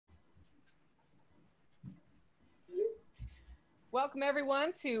Welcome,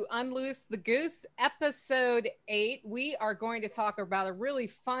 everyone, to Unloose the Goose, episode 8. We are going to talk about a really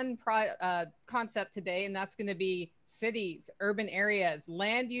fun concept today, and that's going to be cities, urban areas,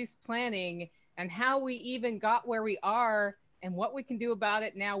 land use planning, and how we even got where we are and what we can do about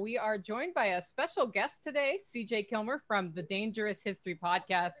it now. We are joined by a special guest today, CJ Kilmer from the Dangerous History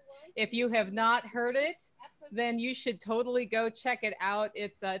Podcast. If you have not heard it, then you should totally go check it out.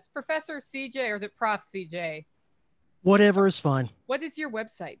 It's Professor CJ, or is it Prof CJ? Whatever is fine. What is your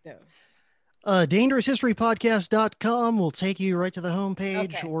website, though? DangerousHistoryPodcast.com will take you right to the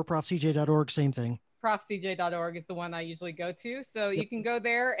homepage, Okay. or profcj.org, same thing. ProfCJ.org is the one I usually go to. So you can go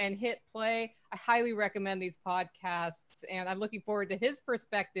there and hit play. I highly recommend these podcasts, and I'm looking forward to his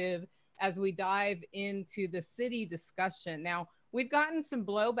perspective as we dive into the city discussion. Now, we've gotten some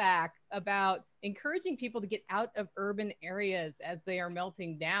blowback about encouraging people to get out of urban areas as they are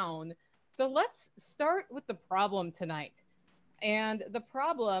melting down. So let's start with the problem tonight. And the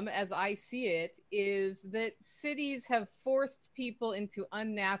problem, as I see it, is that cities have forced people into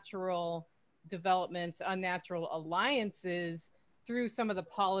unnatural developments, unnatural alliances through some of the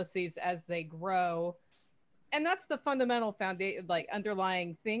policies as they grow. And that's the fundamental foundation, like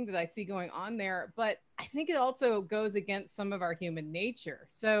underlying thing that I see going on there. But I think it also goes against some of our human nature.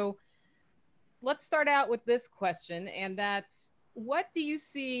 So let's start out with this question, and that's, what do you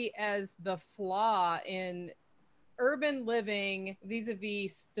see as the flaw in urban living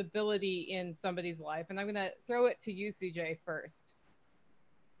vis-a-vis stability in somebody's life? And I'm going to throw it to you, CJ, first.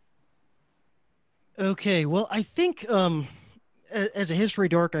 Okay, well, I think as a history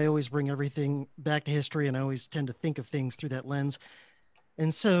dork, I always bring everything back to history, and I always tend to think of things through that lens.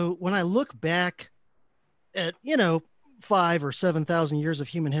 And so when I look back at, 5 or 7,000 years of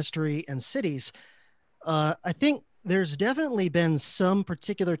human history and cities, I think there's definitely been some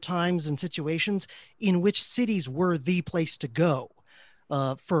particular times and situations in which cities were the place to go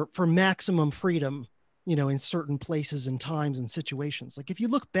for maximum freedom, in certain places and times and situations. Like if you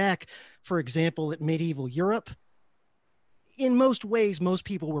look back, for example, at medieval Europe, in most ways, most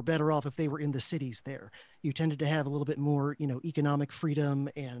people were better off if they were in the cities there. You tended to have a little bit more, economic freedom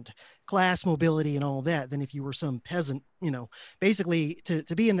and class mobility and all that than if you were some peasant, basically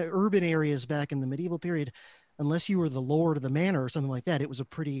to be in the urban areas back in the medieval period, unless you were the lord of the manor or something like that, it was a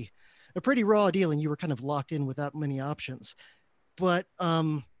pretty raw deal, and you were kind of locked in without many options. But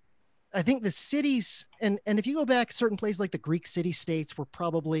I think the cities, and if you go back, certain places like the Greek city states were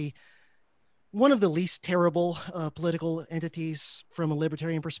probably one of the least terrible political entities from a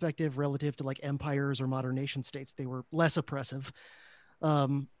libertarian perspective relative to like empires or modern nation states. They were less oppressive,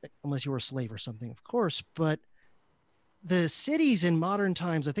 unless you were a slave or something, of course. But the cities in modern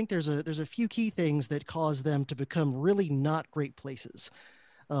times, I think there's a few key things that cause them to become really not great places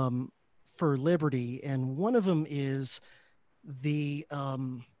for liberty, and one of them is the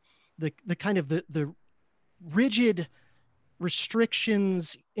kind of the rigid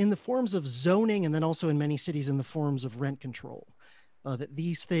restrictions in the forms of zoning, and then also in many cities in the forms of rent control. That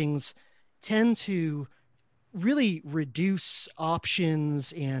these things tend to really reduce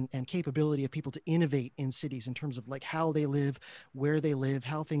options and capability of people to innovate in cities in terms of like how they live, where they live,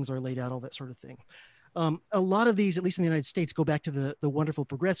 how things are laid out, all that sort of thing. A lot of these, at least in the United States, go back to the wonderful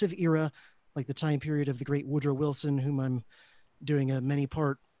progressive era, like the time period of the great Woodrow Wilson, whom I'm doing a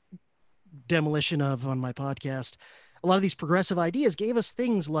many-part demolition of on my podcast. A lot of these progressive ideas gave us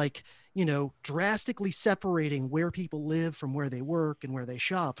things like, drastically separating where people live from where they work and where they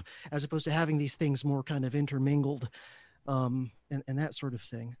shop, as opposed to having these things more kind of intermingled, and that sort of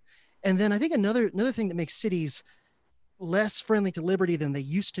thing. And then I think another thing that makes cities less friendly to liberty than they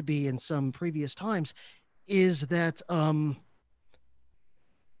used to be in some previous times is that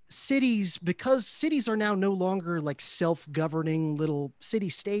because cities are now no longer like self-governing little city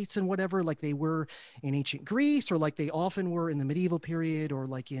states and whatever, like they were in ancient Greece, or like they often were in the medieval period, or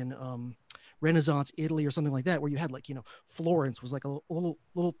like in Renaissance Italy or something like that, where you had like, Florence was like a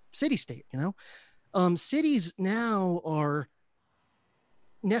little city state, cities now are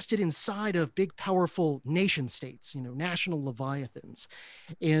nested inside of big, powerful nation states, national leviathans.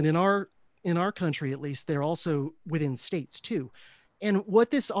 And in our country, at least, they're also within states too. And what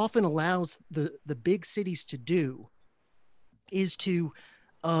this often allows the big cities to do is to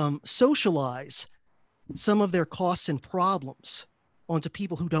socialize some of their costs and problems onto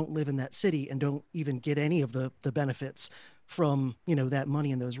people who don't live in that city and don't even get any of the benefits from, that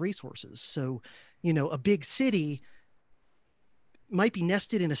money and those resources. So, a big city might be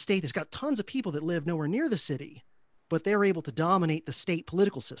nested in a state that's got tons of people that live nowhere near the city, but they're able to dominate the state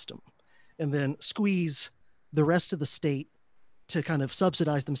political system and then squeeze the rest of the state to kind of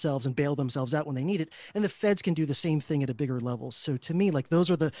subsidize themselves and bail themselves out when they need it. And the feds can do the same thing at a bigger level. So to me, like those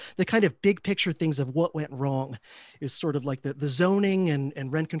are the kind of big picture things of what went wrong, is sort of like the zoning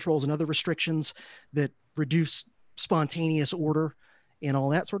and rent controls and other restrictions that reduce spontaneous order and all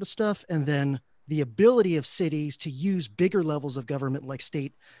that sort of stuff. And then the ability of cities to use bigger levels of government like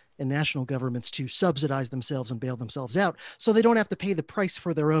state and national governments to subsidize themselves and bail themselves out, so they don't have to pay the price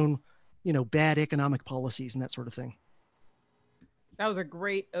for their own, bad economic policies and that sort of thing. That was a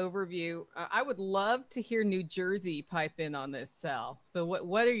great overview. I would love to hear New Jersey pipe in on this, Sal. So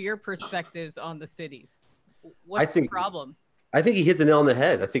what are your perspectives on the cities? What's the problem? I think he hit the nail on the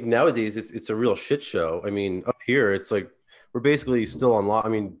head. I think nowadays it's a real shit show. I mean, up here, it's like we're basically still on lock. I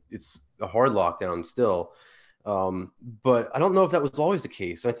mean, it's a hard lockdown still. But I don't know if that was always the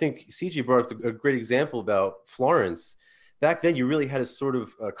case. I think CJ brought up a great example about Florence. Back then, you really had a sort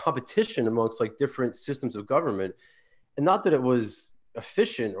of competition amongst like different systems of government. And not that it was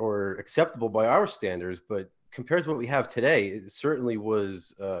efficient or acceptable by our standards, but compared to what we have today, it certainly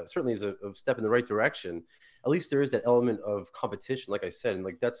was, certainly is a step in the right direction. At least there is that element of competition, like I said. And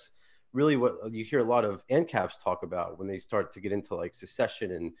like, that's really what you hear a lot of ANCAPs talk about when they start to get into like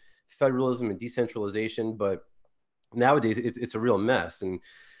secession and federalism and decentralization. But nowadays it's a real mess. And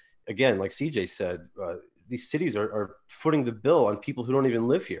again, like CJ said, these cities are footing the bill on people who don't even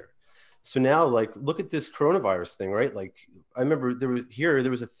live here. So now, like, look at this coronavirus thing, right? Like, I remember there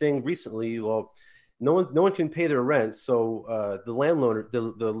was a thing recently. Well, no one can pay their rent, so the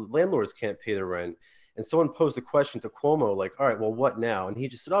landlords can't pay their rent. And someone posed the question to Cuomo, like, all right, well, what now? And he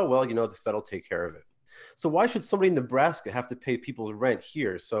just said, oh, well, the Fed will take care of it. So why should somebody in Nebraska have to pay people's rent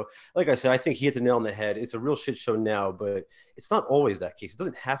here? So, like I said, I think he hit the nail on the head. It's a real shit show now, but it's not always that case. It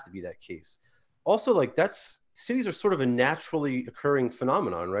doesn't have to be that case. Also, like, cities are sort of a naturally occurring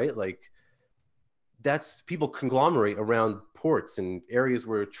phenomenon, right? Like, that's people conglomerate around ports and areas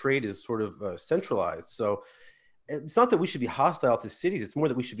where trade is sort of centralized. So it's not that we should be hostile to cities. It's more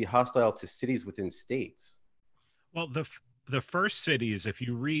that we should be hostile to cities within states. Well, the first cities, if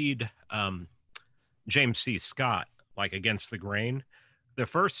you read James C. Scott, like Against the Grain, the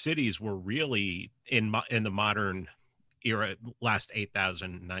first cities were really in the modern era, last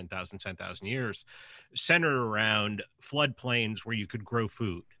 8,000, 9,000, 10,000 years, centered around floodplains where you could grow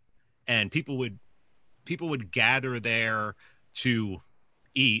food, and people would gather there to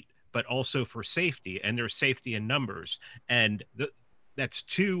eat, but also for safety, and there's safety in numbers. And that's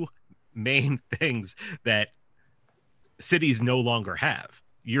two main things that cities no longer have.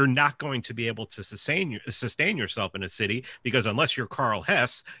 You're not going to be able to sustain yourself in a city, because unless you're Carl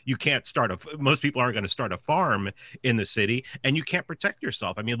Hess, you can't most people aren't going to start a farm in the city, and you can't protect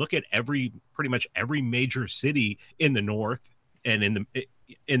yourself. I mean, look at pretty much every major city in the North and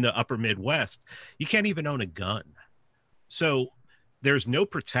in the upper Midwest. You can't even own a gun. So there's no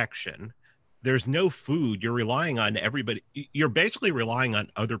protection. There's no food. You're relying on everybody. You're basically relying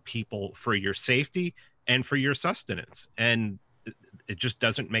on other people for your safety and for your sustenance. And it just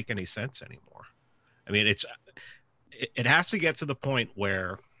doesn't make any sense anymore. I mean, it has to get to the point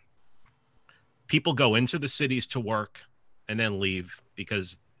where people go into the cities to work and then leave,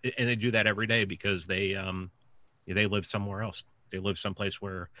 and they do that every day because they live somewhere else. They live someplace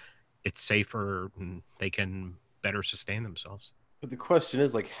where it's safer and they can better sustain themselves. But the question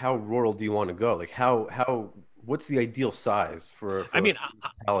is, like, how rural do you want to go? Like, what's the ideal size for I mean,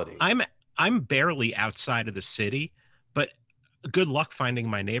 municipality? I'm barely outside of the city, but good luck finding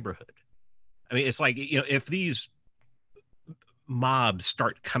my neighborhood. I mean, it's like, if these mobs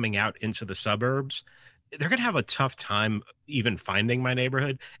start coming out into the suburbs, they're going to have a tough time even finding my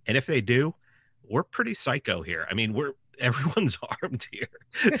neighborhood. And if they do, we're pretty psycho here. I mean, everyone's armed here.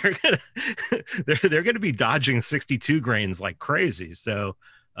 They're gonna be dodging 62 grains like crazy. So,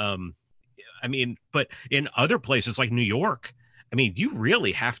 I mean, but in other places like New York, I mean, you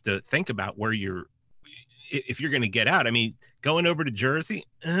really have to think about if you're going to get out. I mean, going over to Jersey,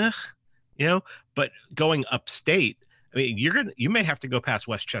 but going upstate, I mean, you may have to go past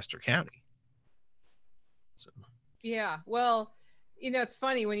Westchester County. So. Yeah, well, it's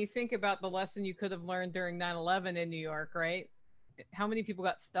funny when you think about the lesson you could have learned during 9/11 in New York, right? How many people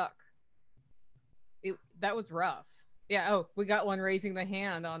got stuck? That was rough. Yeah. Oh, we got one raising the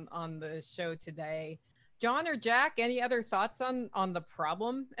hand on the show today. John or Jack, any other thoughts on the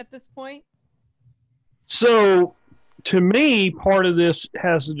problem at this point? So, to me, part of this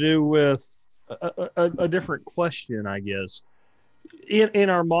has to do with a different question, I guess. In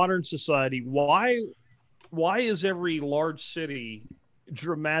our modern society, why is every large city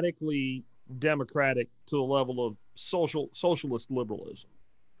dramatically democratic to the level of socialist liberalism?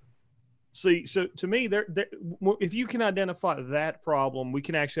 See, so to me, if you can identify that problem, we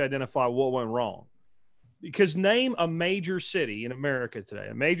can actually identify what went wrong. Because name a major city in America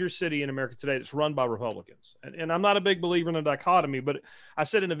today, that's run by Republicans. And I'm not a big believer in a dichotomy, but I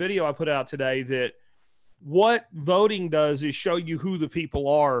said in a video I put out today that what voting does is show you who the people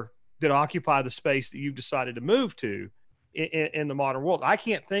are that occupy the space that you've decided to move to in the modern world. I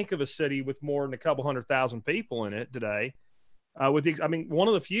can't think of a city with more than a couple 100,000 people in it today. One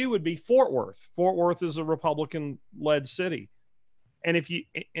of the few would be Fort Worth. Fort Worth is a Republican-led city. And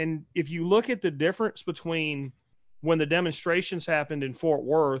if you look at the difference between when the demonstrations happened in Fort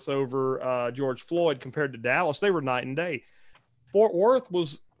Worth over George Floyd compared to Dallas, they were night and day. Fort Worth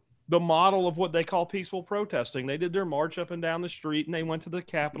was the model of what they call peaceful protesting. They did their march up and down the street, and they went to the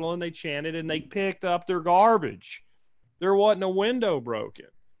Capitol and they chanted and they picked up their garbage. There wasn't a window broken.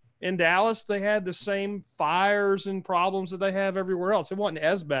 In Dallas, they had the same fires and problems that they have everywhere else. It wasn't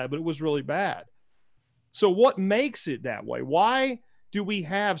as bad, but it was really bad. So what makes it that way? Why do we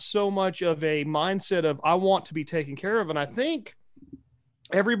have so much of a mindset of I want to be taken care of? And I think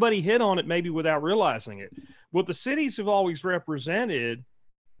everybody hit on it maybe without realizing it. What the cities have always represented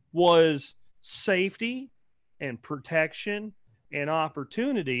was safety and protection and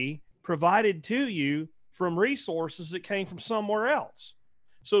opportunity provided to you from resources that came from somewhere else.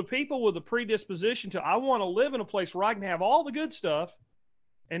 So people with a predisposition to, I want to live in a place where I can have all the good stuff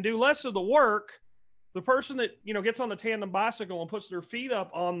and do less of the work. The person that, gets on the tandem bicycle and puts their feet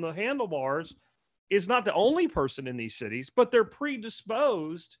up on the handlebars is not the only person in these cities, but they're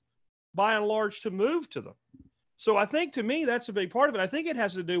predisposed by and large to move to them. So I think, to me, that's a big part of it. I think it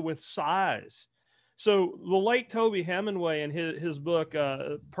has to do with size. So the late Toby Hemingway in his book,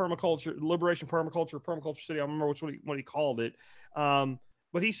 Permaculture, Liberation Permaculture, Permaculture City, I don't remember what he called it.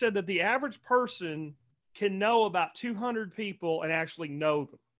 But he said that the average person can know about 200 people and actually know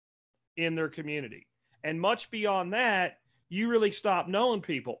them in their community. And much beyond that, you really stop knowing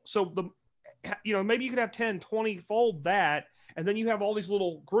people. So maybe you could have 10, 20 fold that. And then you have all these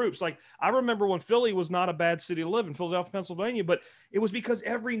little groups. Like I remember when Philly was not a bad city to live in, Philadelphia, Pennsylvania, but it was because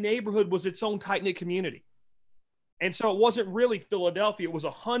every neighborhood was its own tight-knit community. And so it wasn't really Philadelphia. It was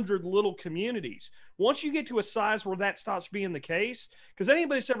 100 little communities. Once you get to a size where that stops being the case, because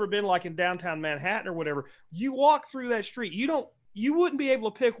anybody that's ever been like in downtown Manhattan or whatever, you walk through that street, you wouldn't be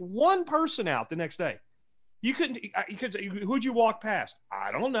able to pick one person out the next day. You could say, who'd you walk past?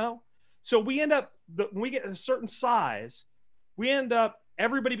 I don't know. So we end up, when we get a certain size,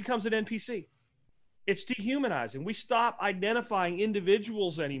 everybody becomes an NPC. It's dehumanizing. We stop identifying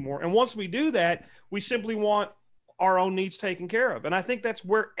individuals anymore. And once we do that, we simply want our own needs taken care of. And I think that's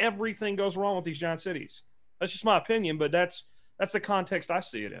where everything goes wrong with these giant cities. That's just my opinion, but that's the context I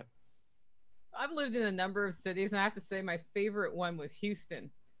see it in. I've lived in a number of cities, and I have to say my favorite one was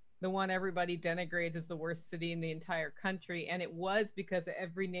Houston, the one everybody denigrates as the worst city in the entire country. And it was because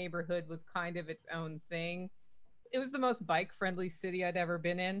every neighborhood was kind of its own thing. It was the most bike-friendly city I'd ever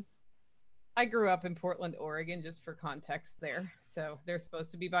been in. I grew up in Portland, Oregon, just for context there. So they're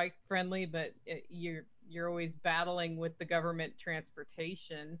supposed to be bike-friendly, but you're always battling with the government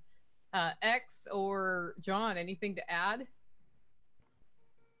transportation. X or John, anything to add?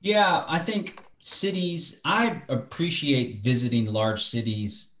 Yeah, I think I appreciate visiting large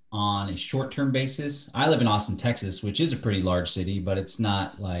cities on a short-term basis. I live in Austin, Texas, which is a pretty large city, but it's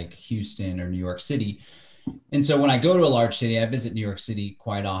not like Houston or New York City. And so when I go to a large city, I visit New York City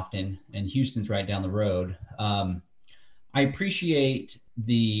quite often, and Houston's right down the road. I appreciate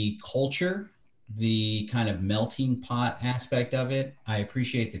the culture, the kind of melting pot aspect of it. I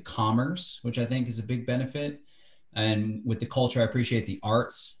appreciate the commerce, which I think is a big benefit. And with the culture, I appreciate the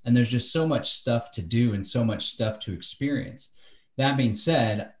arts. And there's just so much stuff to do and so much stuff to experience. That being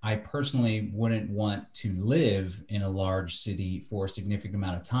said, I personally wouldn't want to live in a large city for a significant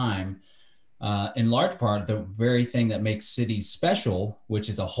amount of time. In large part, the very thing that makes cities special, which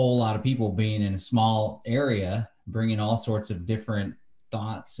is a whole lot of people being in a small area, bringing all sorts of different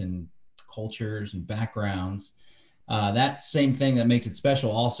thoughts and cultures and backgrounds, that same thing that makes it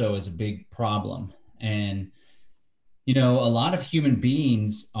special also is a big problem. And, a lot of human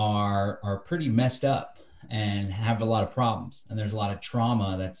beings are pretty messed up and have a lot of problems. And there's a lot of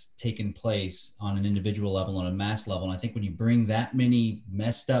trauma that's taken place on an individual level, on a mass level. And I think when you bring that many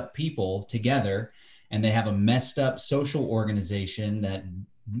messed up people together and they have a messed up social organization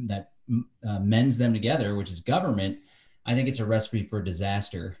that mends them together, which is government, I think it's a recipe for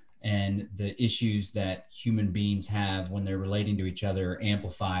disaster. And the issues that human beings have when they're relating to each other are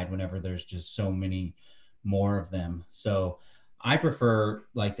amplified whenever there's just so many more of them. So I prefer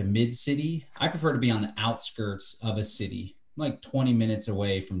like the mid city. I prefer to be on the outskirts of a city like 20 minutes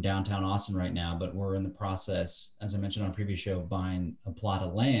away from downtown Austin right now, but we're in the process, as I mentioned on a previous show, of buying a plot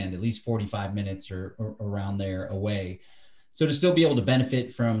of land, at least 45 minutes or around there away. So to still be able to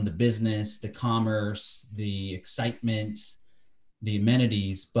benefit from the business, the commerce, the excitement, the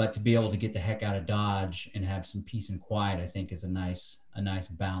amenities, but to be able to get the heck out of Dodge and have some peace and quiet, I think is a nice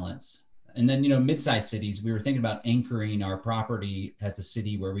balance. And then, mid-sized cities, we were thinking about anchoring our property as a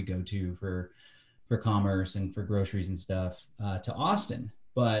city where we go to for commerce and for groceries and stuff to Austin.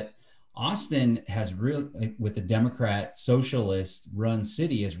 But Austin has really, with the Democrat socialist run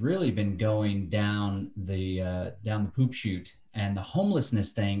city, has really been going down the poop chute. And the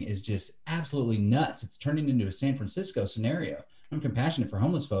homelessness thing is just absolutely nuts. It's turning into a San Francisco scenario. I'm compassionate for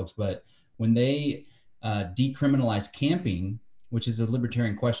homeless folks, but when they decriminalized camping, which is a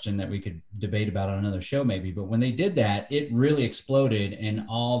libertarian question that we could debate about on another show maybe, but when they did that, it really exploded, and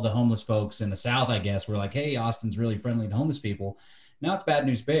all the homeless folks in the South, I guess, were like, hey, Austin's really friendly to homeless people. Now it's bad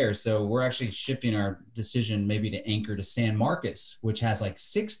news bears. So we're actually shifting our decision maybe to anchor to San Marcos, which has like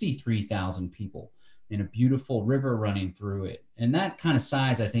 63,000 people and a beautiful river running through it. And that kind of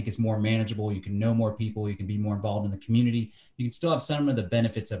size, I think, is more manageable. You can know more people. You can be more involved in the community. You can still have some of the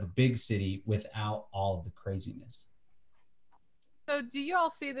benefits of a big city without all of the craziness. So do you all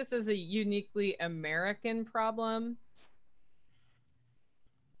see this as a uniquely American problem?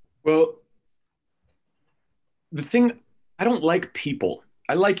 Well, the thing, I don't like people.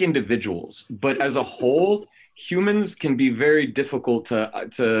 I like individuals, but as a whole, humans can be very difficult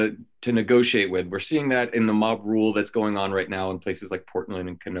to negotiate with. We're seeing that in the mob rule that's going on right now in places like Portland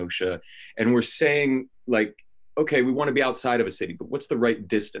and Kenosha. And we're saying, like, okay, we want to be outside of a city, but what's the right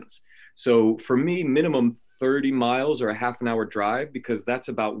distance? So for me, minimum 30 miles or a half an hour drive, because that's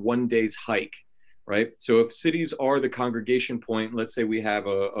about one day's hike, right? So if cities are the congregation point, let's say we have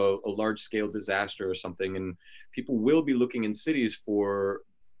a large scale disaster or something, and people will be looking in cities for,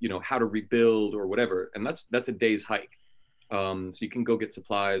 how to rebuild or whatever. And that's a day's hike. So you can go get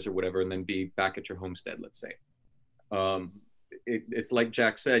supplies or whatever, and then be back at your homestead, let's say. It's like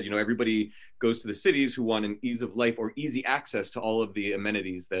Jack said, everybody goes to the cities who want an ease of life or easy access to all of the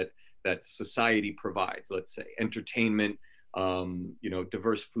amenities that society provides, let's say entertainment,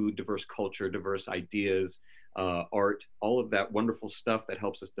 diverse food, diverse culture, diverse ideas, art, all of that wonderful stuff that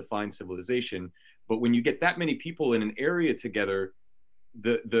helps us define civilization. But when you get that many people in an area together,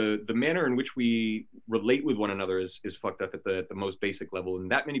 the manner in which we relate with one another is fucked up at the most basic level.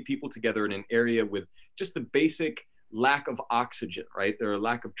 And that many people together in an area with just the basic lack of oxygen, right? There are a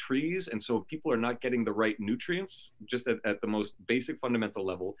lack of trees. And so people are not getting the right nutrients just at the most basic fundamental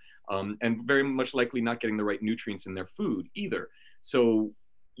level, and very much likely not getting the right nutrients in their food either. So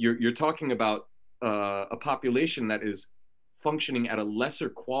you're talking about a population that is functioning at a lesser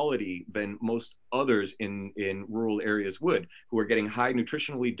quality than most others in rural areas would, who are getting high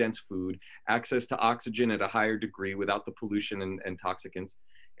nutritionally dense food, access to oxygen at a higher degree without the pollution and toxicants.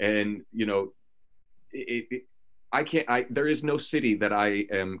 And, there is no city that I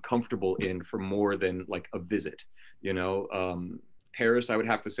am comfortable in for more than like a visit, Paris, I would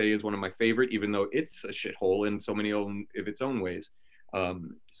have to say, is one of my favorite, even though it's a shithole in so many of its own ways.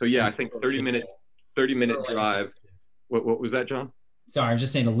 So yeah, I think 30 minute drive. What was that, John? Sorry, I'm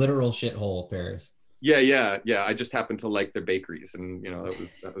just saying a literal shithole, Paris. Yeah. I just happened to like their bakeries, and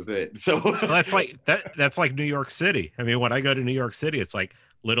that was it. So well, that's like New York City. I mean, when I go to New York City, it's like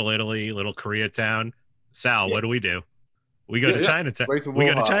Little Italy, Little Koreatown. Sal, what do? We go to Chinatown. We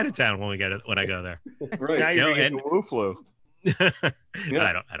go to Chinatown when I go there. Right. Now you're getting the Wu flu. Yeah.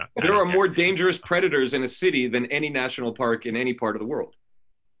 I don't. There are more dangerous predators in a city than any national park in any part of the world,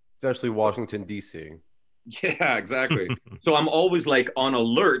 especially Washington, D.C. Yeah, exactly. So I'm always like on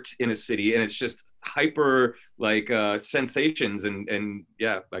alert in a city, and it's just hyper like sensations and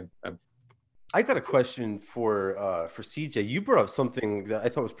yeah. I got a question for CJ. You brought up something that I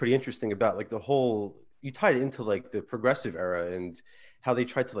thought was pretty interesting about like you tied it into like the progressive era and how they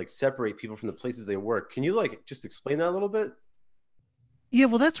tried to like separate people from the places they work. Can you like just explain that a little bit? Yeah,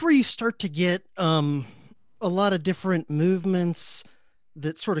 well, that's where you start to get a lot of different movements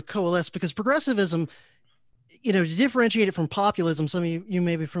that sort of coalesce, because progressivism, to differentiate it from populism, some of you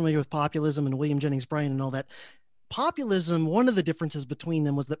may be familiar with populism and William Jennings Bryan and all that. Populism, one of the differences between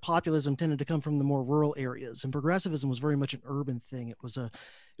them was that populism tended to come from the more rural areas, and progressivism was very much an urban thing. It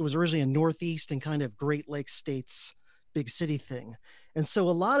was originally a Northeast and kind of Great Lakes states, big city thing. And so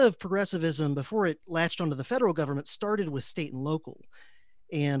a lot of progressivism, before it latched onto the federal government, started with state and local.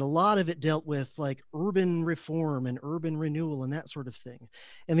 And a lot of it dealt with like urban reform and urban renewal and that sort of thing.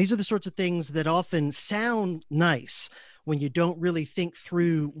 And these are the sorts of things that often sound nice when you don't really think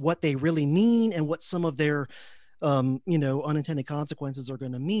through what they really mean and what some of their unintended consequences are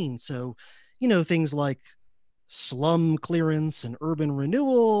going to mean. So, things like slum clearance and urban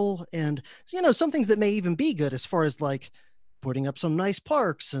renewal, and some things that may even be good as far as like putting up some nice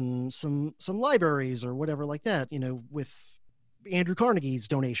parks and some libraries or whatever like that, with Andrew Carnegie's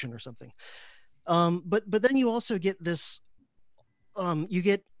donation or something. But then you also get this, you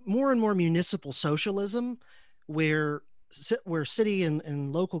get more and more municipal socialism, where city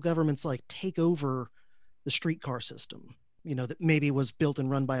and local governments like take over the streetcar system, that maybe was built and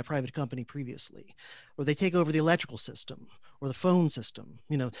run by a private company previously, or they take over the electrical system or the phone system.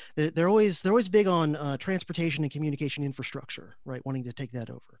 They're always big on transportation and communication infrastructure, right? Wanting to take that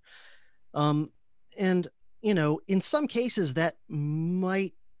over. And in some cases that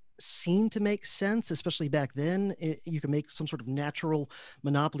might seem to make sense, especially back then. You can make some sort of natural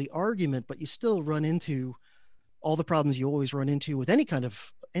monopoly argument, but you still run into all the problems you always run into with any kind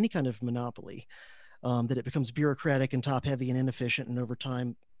of monopoly, that it becomes bureaucratic and top heavy and inefficient, and over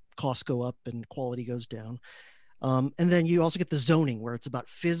time costs go up and quality goes down. And then you also get the zoning, where it's about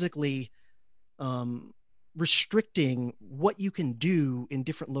physically restricting what you can do in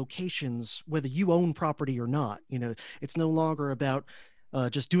different locations, whether you own property or not. It's no longer about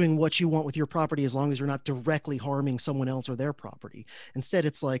just doing what you want with your property as long as you're not directly harming someone else or their property. Instead,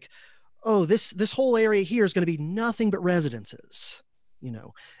 it's like, oh, this whole area here is going to be nothing but residences,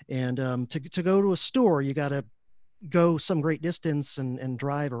 and to go to a store, you got to go some great distance and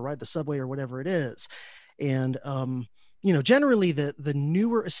drive or ride the subway or whatever it is. And, generally the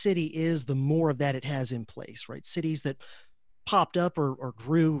newer a city is, the more of that it has in place, right? Cities that popped up or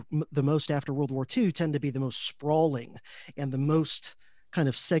grew the most after World War II tend to be the most sprawling and the most kind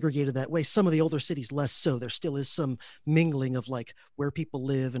of segregated that way. Some of the older cities less so. There still is some mingling of like where people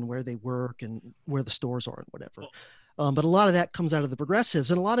live and where they work and where the stores are and whatever. But a lot of that comes out of the progressives,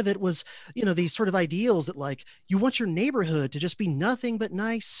 and a lot of it was, these sort of ideals that like you want your neighborhood to just be nothing but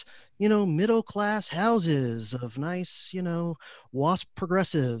nice, middle class houses of nice, WASP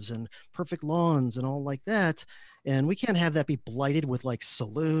progressives and perfect lawns and all like that. And we can't have that be blighted with like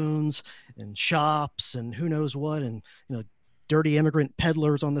saloons and shops and who knows what, and dirty immigrant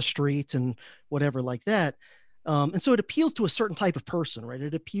peddlers on the street and whatever like that. And so it appeals to a certain type of person, right?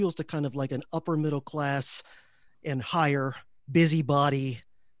 It appeals to kind of like an upper middle class and higher busybody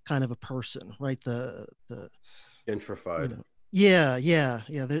kind of a person, right? The gentrified. Yeah.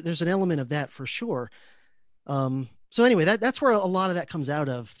 There's an element of that for sure. So anyway, that's where a lot of that comes out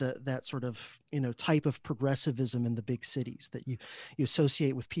of, that sort of, type of progressivism in the big cities that you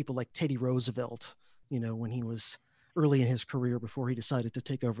associate with people like Teddy Roosevelt, when he was early in his career before he decided to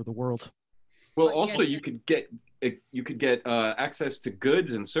take over the world. Well, also you could get access to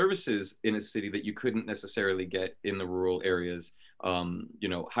goods and services in a city that you couldn't necessarily get in the rural areas.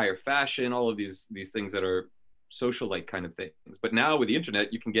 Higher fashion, all of these things that are socialite kind of things. But now with the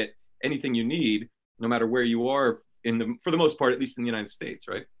internet, you can get anything you need, no matter where you are for the most part, at least in the United States,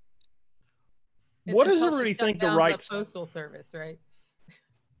 right? What does everybody think the rights? The postal service, right?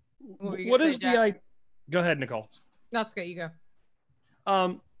 What is the? Go ahead, Nicole. That's good. You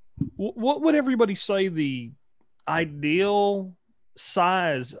go. What would everybody say the ideal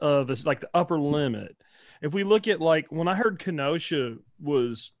size of is, like the upper limit? If we look at, like, when I heard Kenosha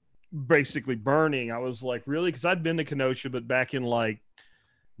was basically burning, I was like, really? Because I'd been to Kenosha, but back in like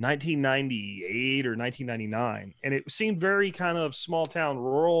 1998 or 1999, and it seemed very kind of small town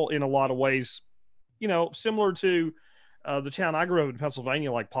rural in a lot of ways, similar to the town I grew up in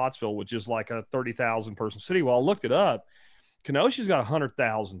Pennsylvania, like Pottsville, which is like a 30,000 person city. Well, I looked it up. Kenosha's got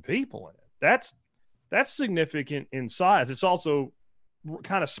 100,000 people in it. That's significant in size. It's also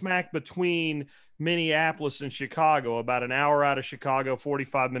kind of smack between Minneapolis and Chicago, about an hour out of Chicago,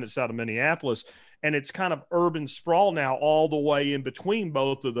 45 minutes out of Minneapolis. And it's kind of urban sprawl now all the way in between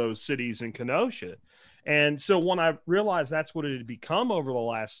both of those cities in Kenosha. And so when I realized that's what it had become over the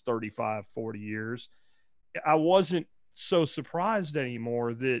last 35, 40 years, I wasn't so surprised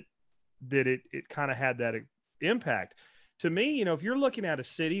anymore that it kind of had that impact. To me, if you're looking at a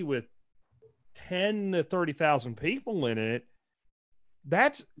city with 10 to 30,000 people in it,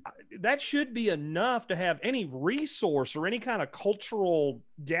 that should be enough to have any resource or any kind of cultural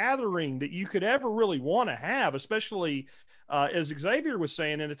gathering that you could ever really want to have, especially as Xavier was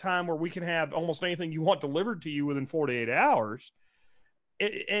saying, in a time where we can have almost anything you want delivered to you within 48 hours.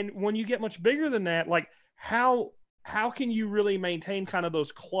 And when you get much bigger than that, like how can you really maintain kind of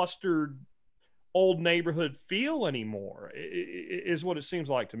those clustered old neighborhood feel anymore, is what it seems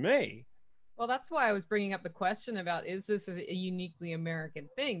like to me. Well, that's why I was bringing up the question about, is this a uniquely American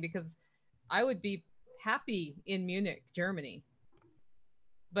thing? Because I would be happy in Munich, Germany.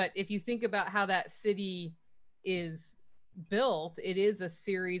 But if you think about how that city is built, it is a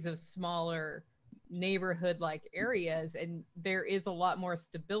series of smaller neighborhood-like areas, and there is a lot more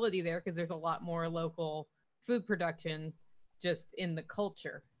stability there because there's a lot more local food production just in the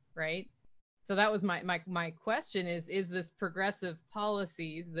culture, right? So that was my question is this progressive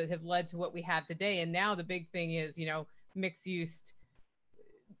policies that have led to what we have today. And now the big thing is, you know, mixed use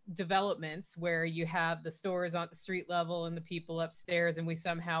developments where you have the stores on the street level and the people upstairs, and we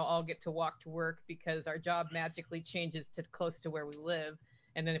somehow all get to walk to work because our job magically changes to close to where we live.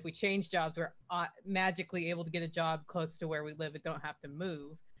 And then if we change jobs, we're magically able to get a job close to where we live and don't have to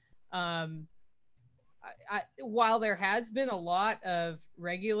move. While there has been a lot of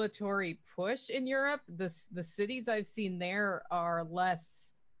regulatory push in Europe, the cities I've seen there are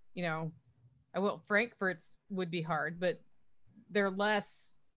less, you know, Frankfurt's would be hard, but they're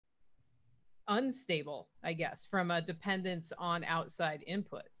less unstable, I guess, from a dependence on outside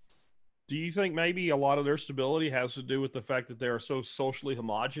inputs. Do you think maybe a lot of their stability has to do with the fact that they are so socially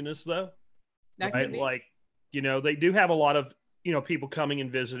homogenous, though? That right? Could be. Like, you know, they do have a lot of, you know, people coming and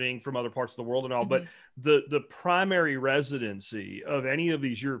visiting from other parts of the world and all, but the primary residency of any of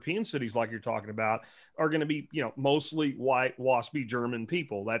these European cities, like you're talking about, are going to be, you know, mostly white, waspy German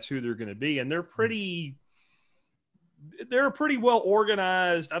people. That's who they're going to be. And they're pretty well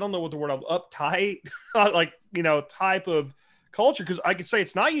organized. I don't know what the word uptight, like, you know, type of culture. Cause I could say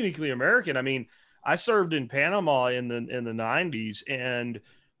it's not uniquely American. I mean, I served in Panama in the 90s, and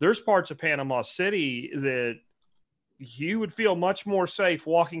there's parts of Panama City that you would feel much more safe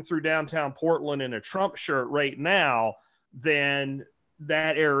walking through downtown Portland in a Trump shirt right now than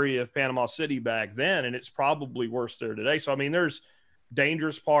that area of Panama City back then. And it's probably worse there today. So, I mean, there's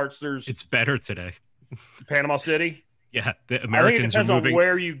dangerous parts. It's better today. Panama City. Yeah. The Americans are moving on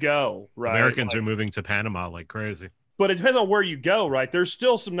where you go, right? Americans are moving to Panama like crazy. But it depends on where you go, right? There's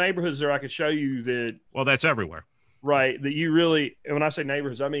still some neighborhoods there I could show you that. Well, that's everywhere. Right. That you really, and when I say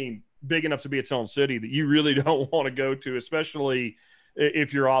neighborhoods, I mean big enough to be its own city that you really don't want to go to, especially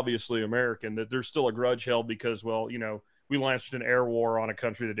if you're obviously American, that there's still a grudge held because, well, you know, we launched an air war on a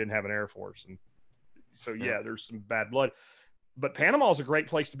country that didn't have an air force. And so, yeah, there's some bad blood. But Panama is a great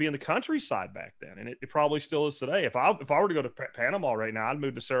place to be in the countryside back then. And it probably still is today. If I were to go to Panama right now, I'd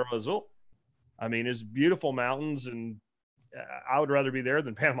move to Cerro Azul. I mean, it's beautiful mountains, and I would rather be there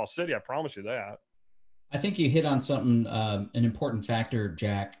than Panama City. I promise you that. I think you hit on something, an important factor,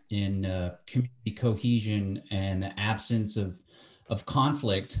 Jack, in community cohesion and the absence of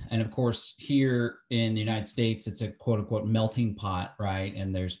conflict. And of course, here in the United States, it's a quote unquote melting pot, right?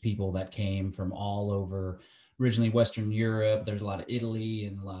 And there's people that came from all over, originally Western Europe. There's a lot of Italy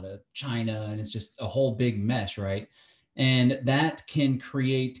and a lot of China, and it's just a whole big mesh, right? And that can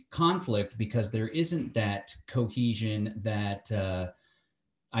create conflict because there isn't that cohesion, that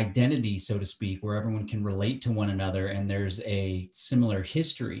identity, so to speak, where everyone can relate to one another and there's a similar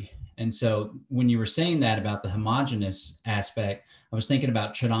history. And so when you were saying that about the homogenous aspect, I was thinking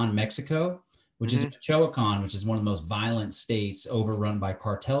about Chidan, Mexico, which is Michoacan, which is one of the most violent states overrun by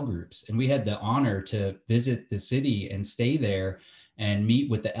cartel groups. And we had the honor to visit the city and stay there and meet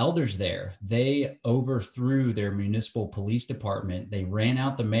with the elders there. They overthrew their municipal police department. They ran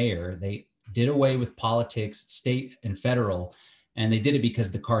out the mayor. They did away with politics, state and federal. And they did it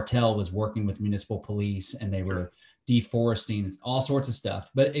because the cartel was working with municipal police and they were deforesting, all sorts of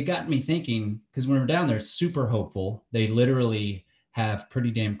stuff. But it got me thinking, because when we're down there, it's super hopeful. They literally have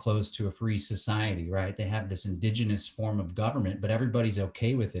pretty damn close to a free society, right? They have this indigenous form of government, but everybody's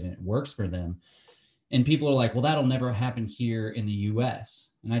okay with it and it works for them. And people are like, well, that'll never happen here in the US.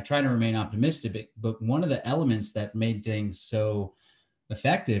 And I try to remain optimistic, but one of the elements that made things so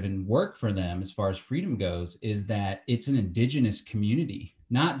effective and work for them as far as freedom goes is that it's an indigenous community,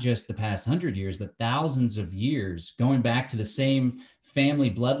 not just the past 100 years, but thousands of years, going back to the same family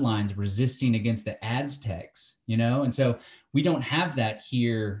bloodlines resisting against the Aztecs, you know? And so we don't have that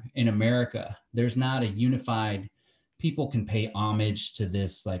here in America. There's not a unified, people can pay homage to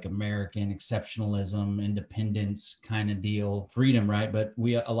this like American exceptionalism, independence kind of deal, freedom, right? But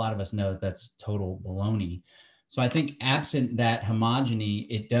a lot of us know that that's total baloney. So I think absent that homogeny,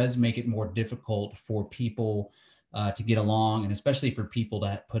 it does make it more difficult for people to get along, and especially for people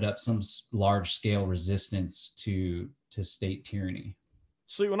to put up some large scale resistance to state tyranny.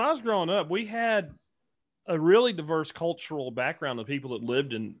 See, when I was growing up, we had a really diverse cultural background of people that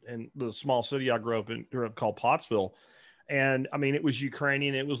lived in the small city I grew up in called Pottsville. And I mean, it was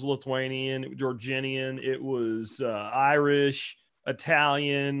Ukrainian, it was Lithuanian, it was Georgian, it was Irish,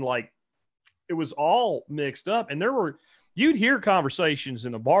 Italian, like, it was all mixed up. And you'd hear conversations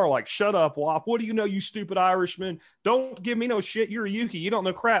in a bar like, shut up, Wop. What do you know, you stupid Irishman? Don't give me no shit. You're a Yuki. You don't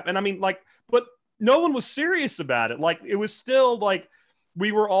know crap. And I mean, like, but no one was serious about it. Like, it was still like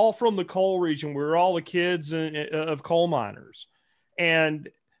we were all from the coal region. We were all the kids of coal miners. And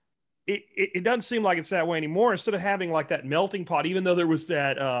it doesn't seem like it's that way anymore. Instead of having like that melting pot, even though there was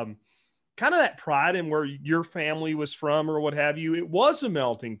that kind of that pride in where your family was from or what have you, it was a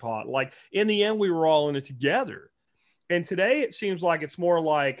melting pot. Like, in the end, we were all in it together. And today it seems like it's more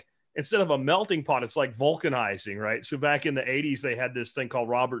like, instead of a melting pot, it's like vulcanizing, right? So back in the 80s, they had this thing called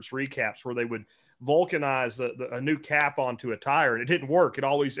Robert's recaps where they would vulcanize a new cap onto a tire, and it didn't work. It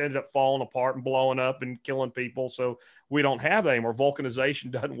always ended up falling apart and blowing up and killing people. So we don't have that anymore.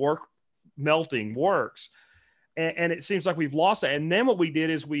 Vulcanization doesn't work. Melting works. And it seems like we've lost that. And then what we did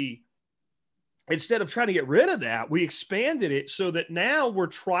is instead of trying to get rid of that, we expanded it so that now we're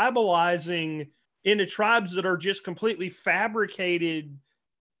tribalizing into tribes that are just completely fabricated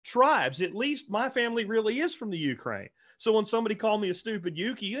tribes. At least my family really is from the Ukraine. So when somebody called me a stupid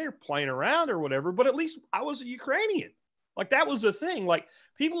Yuki, they're playing around or whatever, but at least I was a Ukrainian. Like, that was the thing. Like,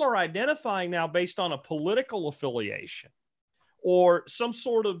 people are identifying now based on a political affiliation or some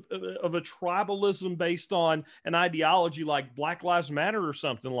sort of a tribalism based on an ideology like Black Lives Matter or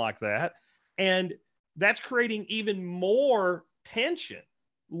something like that. And that's creating even more tension,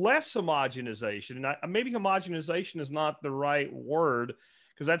 less homogenization. And maybe homogenization is not the right word,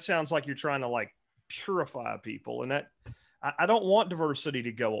 because that sounds like you're trying to like purify people. And that, I don't want diversity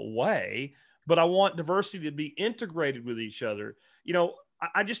to go away, but I want diversity to be integrated with each other. You know,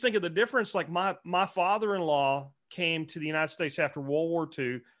 I just think of the difference. Like, my father-in-law came to the United States after World War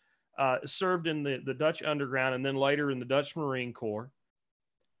II, served in the Dutch underground, and then later in the Dutch Marine Corps.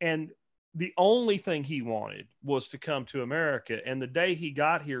 And the only thing he wanted was to come to America. And the day he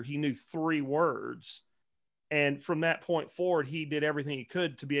got here, he knew 3 words. And from that point forward, he did everything he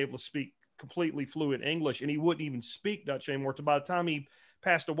could to be able to speak completely fluent English. And he wouldn't even speak Dutch anymore. So by the time he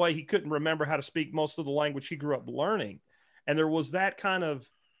passed away, he couldn't remember how to speak most of the language he grew up learning. And there was that kind of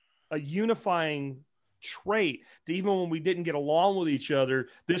a unifying trait to, even when we didn't get along with each other,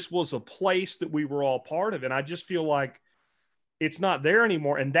 this was a place that we were all part of. And I just feel like it's not there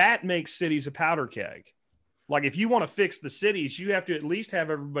anymore. And that makes cities a powder keg. Like, if you want to fix the cities, you have to at least have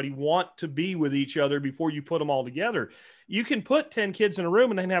everybody want to be with each other before you put them all together. You can put 10 kids in a room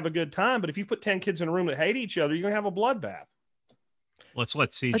and they can have a good time, but if you put 10 kids in a room that hate each other, you're going to have a bloodbath. Let's let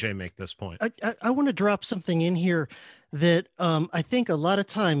CJ make this point. I want to drop something in here that I think a lot of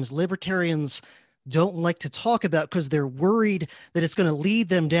times libertarians don't like to talk about because they're worried that it's going to lead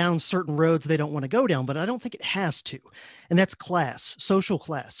them down certain roads they don't want to go down, but I don't think it has to. And that's class, social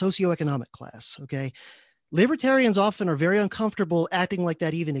class, socioeconomic class, okay? Libertarians often are very uncomfortable acting like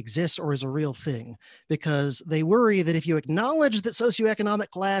that even exists or is a real thing, because they worry that if you acknowledge that socioeconomic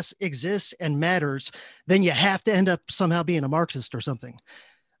class exists and matters, then you have to end up somehow being a Marxist or something.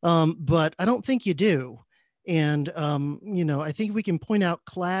 But I don't think you do. And, you know, I think we can point out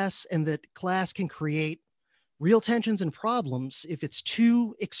class, and that class can create real tensions and problems if it's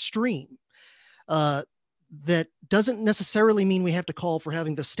too extreme. That doesn't necessarily mean we have to call for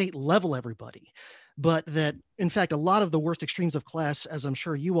having the state level everybody, but that, in fact, a lot of the worst extremes of class, as I'm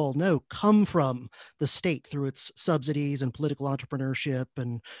sure you all know, come from the state through its subsidies and political entrepreneurship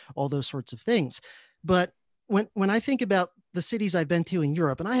and all those sorts of things. But when I think about the cities I've been to in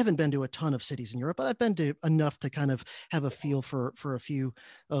Europe, and I haven't been to a ton of cities in Europe, but I've been to enough to kind of have a feel for a few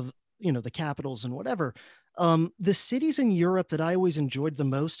of, you know, the capitals and whatever. The cities in Europe that I always enjoyed the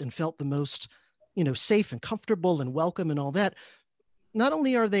most and felt the most, you know, safe and comfortable and welcome and all that, not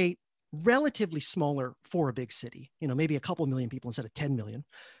only are they relatively smaller for a big city, you know, maybe a couple million people instead of 10 million,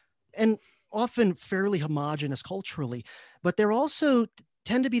 and often fairly homogenous culturally, but they're also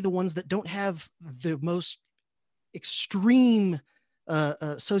tend to be the ones that don't have the most extreme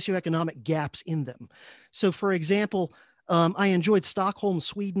socioeconomic gaps in them. So, for example, I enjoyed Stockholm,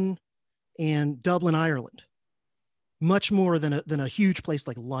 Sweden, and Dublin, Ireland, much more than a huge place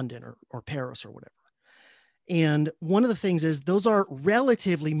like London or Paris or whatever. And one of the things is those are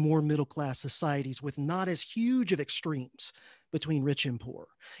relatively more middle-class societies with not as huge of extremes between rich and poor.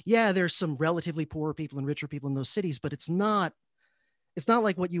 Yeah, there's some relatively poor people and richer people in those cities, but it's not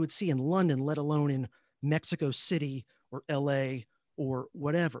like what you would see in London, let alone in Mexico City or LA or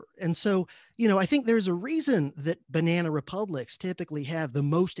whatever. And so, you know, I think there's a reason that banana republics typically have the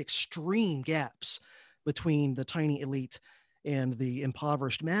most extreme gaps between the tiny elite and the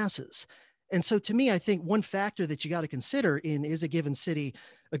impoverished masses. And so to me, I think one factor that you got to consider in is a given city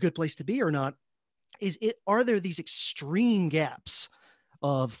a good place to be or not, are there these extreme gaps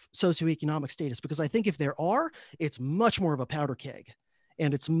of socioeconomic status? Because I think if there are, it's much more of a powder keg.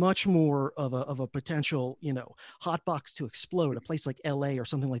 And it's much more of a potential, hot box to explode, a place like LA or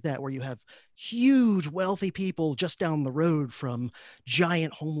something like that, where you have huge wealthy people just down the road from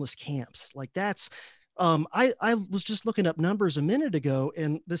giant homeless camps. Like that's, I was just looking up numbers a minute ago,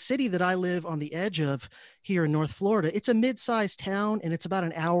 and the city that I live on the edge of here in North Florida, it's a mid-sized town, and it's about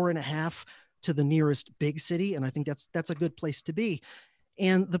an hour and a half to the nearest big city. And I think that's a good place to be.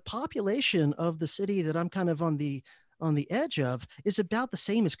 And the population of the city that I'm kind of on the edge of is about the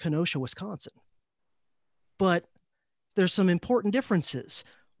same as Kenosha, Wisconsin. But there's some important differences.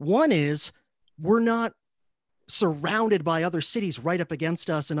 One is we're not surrounded by other cities right up against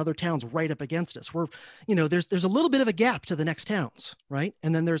us and other towns right up against us. We're, there's a little bit of a gap to the next towns, right?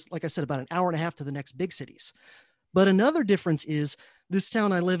 And then there's, like I said, about an hour and a half to the next big cities. But another difference is this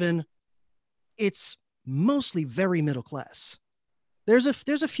town I live in, it's mostly very middle class. There's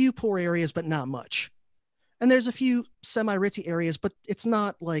a few poor areas, but not much. And there's a few semi-ritzy areas, but it's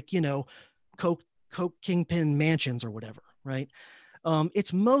not like, Coke kingpin mansions or whatever, right?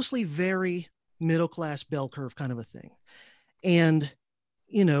 It's mostly very middle-class bell curve kind of a thing. And,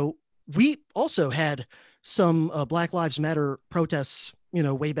 we also had some Black Lives Matter protests,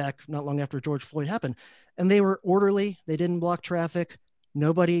 way back not long after George Floyd happened. And they were orderly. They didn't block traffic.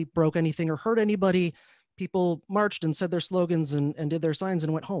 Nobody broke anything or hurt anybody. People marched and said their slogans and did their signs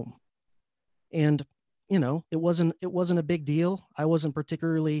and went home. And, it wasn't a big deal. I wasn't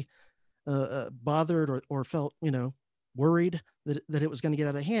particularly bothered or felt, worried that it was going to get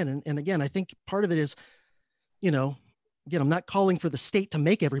out of hand. And again, I think part of it is, again, I'm not calling for the state to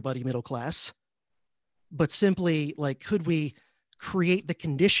make everybody middle class, but simply like, could we create the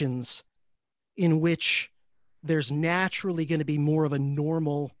conditions in which there's naturally going to be more of a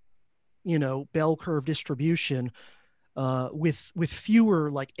normal, bell curve distribution with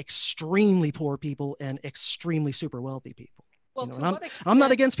fewer like extremely poor people and extremely super wealthy people. Well, I'm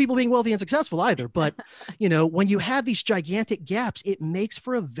not against people being wealthy and successful either, but when you have these gigantic gaps, it makes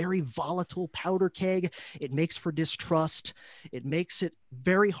for a very volatile powder keg. It makes for distrust. It makes it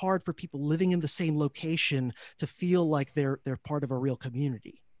very hard for people living in the same location to feel like they're part of a real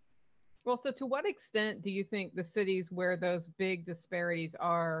community. Well, so to what extent do you think the cities where those big disparities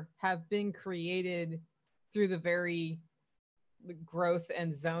have been created through the very growth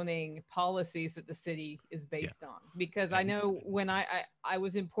and zoning policies that the city is based on? Because I know when I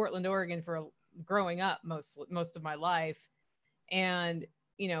was in Portland, Oregon for growing up most of my life, and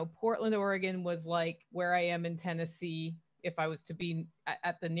Portland, Oregon was like where I am in Tennessee if I was to be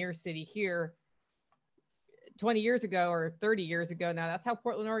at the near city here 20 years ago or 30 years ago now. That's how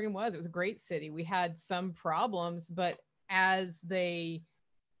Portland, Oregon was. It was a great city. We had some problems, but as they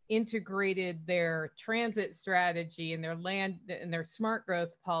integrated their transit strategy and their land and their smart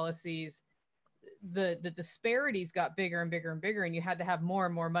growth policies, the disparities got bigger and bigger and bigger, and you had to have more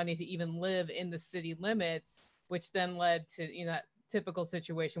and more money to even live in the city limits, which then led to that typical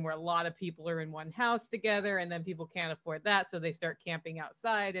situation where a lot of people are in one house together, and then people can't afford that, so they start camping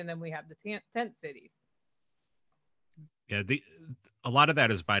outside, and then we have the tent cities. Yeah, a lot of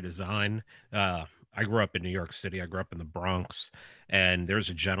that is by design. I grew up in New York City. I grew up in the Bronx, and there's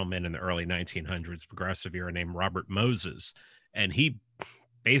a gentleman in the early 1900s, progressive era, named Robert Moses, and he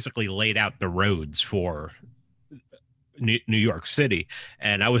basically laid out the roads for New York City.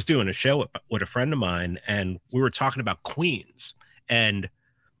 And I was doing a show with a friend of mine, and we were talking about Queens, and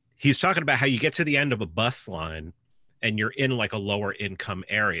he's talking about how you get to the end of a bus line and you're in like a lower income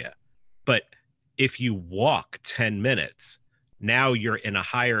area, but if you walk 10 minutes, now you're in a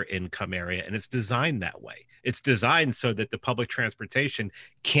higher income area, and it's designed that way. It's designed so that the public transportation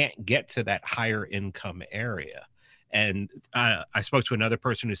can't get to that higher income area. And I spoke to another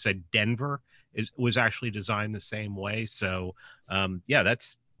person who said Denver was actually designed the same way. So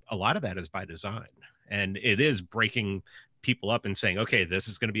that's a lot of that is by design, and it is breaking people up and saying, okay, this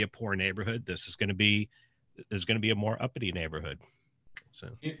is going to be a poor neighborhood. This is going to be a more uppity neighborhood. So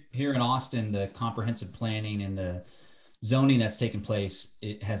here in Austin, the comprehensive planning and the zoning that's taken place,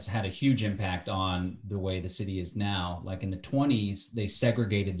 it has had a huge impact on the way the city is now. Like in the 20s, they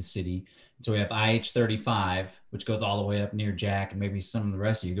segregated the city. So we have IH-35, which goes all the way up near Jack, and maybe some of the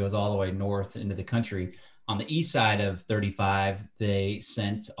rest of you goes all the way north into the country. On the east side of 35, they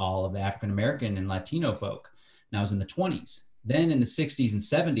sent all of the African-American and Latino folk. And that was in the 20s. Then in the 60s and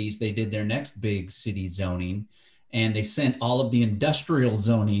 70s, they did their next big city zoning, and they sent all of the industrial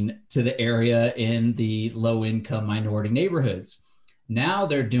zoning to the area in the low-income minority neighborhoods. Now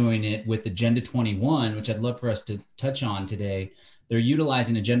they're doing it with Agenda 21, which I'd love for us to touch on today. They're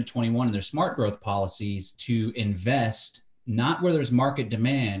utilizing Agenda 21 and their smart growth policies to invest not where there's market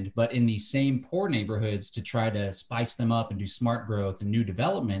demand, but in these same poor neighborhoods to try to spice them up and do smart growth and new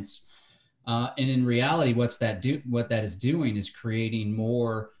developments. And in reality, what that is doing is creating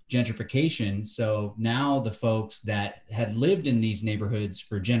more gentrification. So now the folks that had lived in these neighborhoods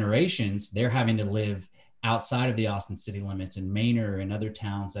for generations, they're having to live outside of the Austin city limits in Manor and other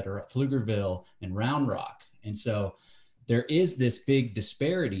towns that are at Pflugerville and Round Rock. And so there is this big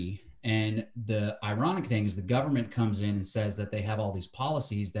disparity. And the ironic thing is the government comes in and says that they have all these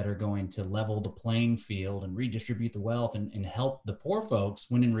policies that are going to level the playing field and redistribute the wealth and help the poor folks,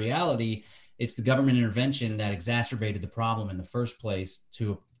 when in reality, it's the government intervention that exacerbated the problem in the first place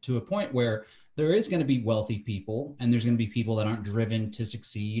to a point where there is going to be wealthy people and there's going to be people that aren't driven to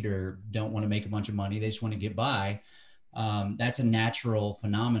succeed or don't want to make a bunch of money. They just want to get by. That's a natural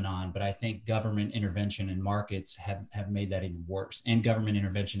phenomenon, but I think government intervention in markets have made that even worse. And government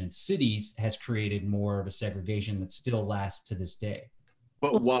intervention in cities has created more of a segregation that still lasts to this day.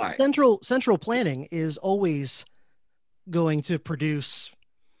 But Well, why? Central planning is always going to produce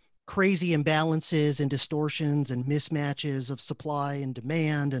crazy imbalances and distortions and mismatches of supply and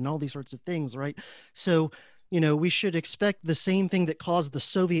demand and all these sorts of things, right? So, we should expect the same thing that caused the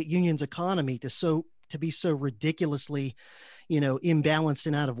Soviet Union's economy to be so ridiculously, imbalanced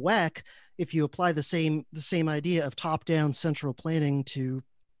and out of whack. If you apply the same idea of top-down central planning to,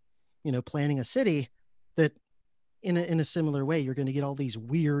 planning a city, that in a similar way, you're going to get all these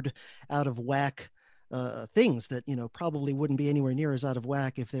weird, out of whack things that probably wouldn't be anywhere near as out of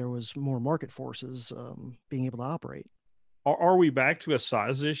whack if there was more market forces being able to operate. Are we back to a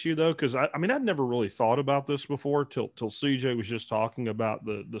size issue though? Because I mean, I'd never really thought about this before till CJ was just talking about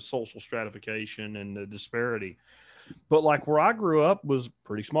the social stratification and the disparity. But like where I grew up was a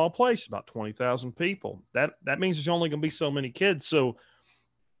pretty small place, about 20,000 people. That means there's only going to be so many kids. So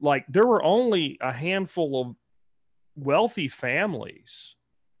like there were only a handful of wealthy families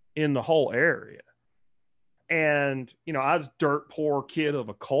in the whole area. And, I was a dirt poor kid of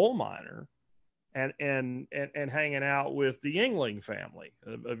a coal miner and hanging out with the Yingling family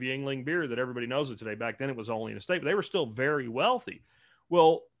of Yingling beer that everybody knows it today. Back then it was only an estate, but they were still very wealthy.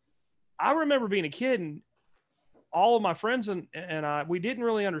 Well, I remember being a kid and all of my friends and I, we didn't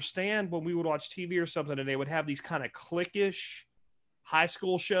really understand when we would watch TV or something and they would have these kind of cliquish high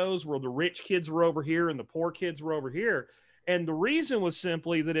school shows where the rich kids were over here and the poor kids were over here. And the reason was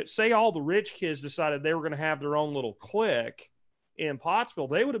simply that say all the rich kids decided they were going to have their own little clique in Pottsville,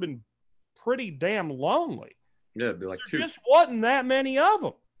 they would have been pretty damn lonely. Yeah, it'd be like there just wasn't that many of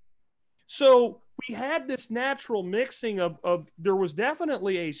them. So we had this natural mixing of there was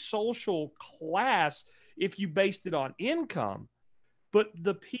definitely a social class if you based it on income, but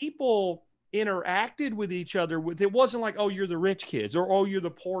the people interacted with each other it wasn't like, oh, you're the rich kids or oh, you're the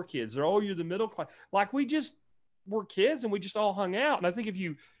poor kids or oh, you're the middle class. Like we just were kids and we just all hung out. And I think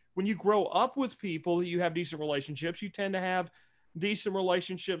when you grow up with people, you have decent relationships, you tend to have decent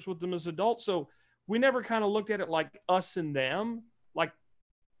relationships with them as adults. So we never kind of looked at it like us and them. Like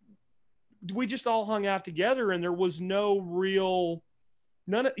we just all hung out together and there was no real,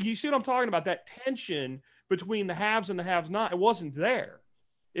 you see what I'm talking about? That tension between the haves and the haves not, it wasn't there.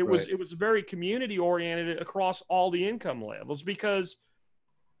 It was very community oriented across all the income levels, because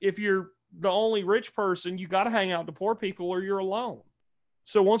if you're the only rich person, you got to hang out with the poor people or you're alone.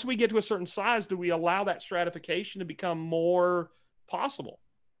 So once we get to a certain size, do we allow that stratification to become more possible?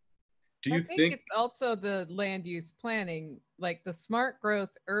 Do you I think it's also the land use planning, like the smart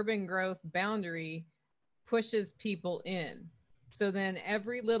growth, urban growth boundary pushes people in. So then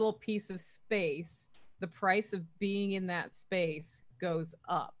every little piece of space, the price of being in that space goes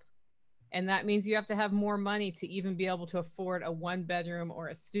up. And that means you have to have more money to even be able to afford a 1-bedroom or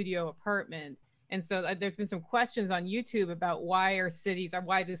a studio apartment. And so there's been some questions on YouTube about why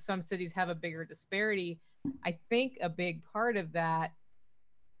do some cities have a bigger disparity? I think a big part of that,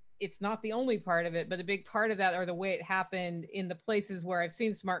 it's not the only part of it, but a big part of that, or the way it happened in the places where I've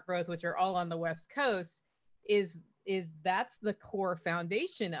seen smart growth, which are all on the West Coast, is that's the core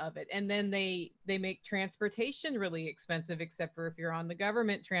foundation of it. And then they make transportation really expensive, except for if you're on the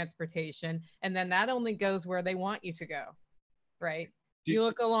government transportation, and then that only goes where they want you to go, right? You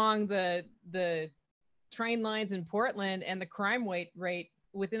look along the train lines in Portland, and the crime rate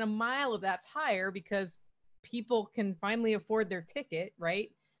within a mile of that's higher because people can finally afford their ticket,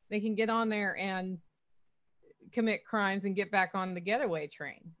 right? They can get on there and commit crimes and get back on the getaway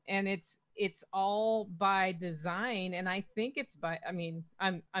train. And it's all by design. And I think it's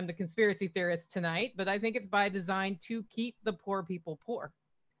I'm the conspiracy theorist tonight, but I think it's by design to keep the poor people poor.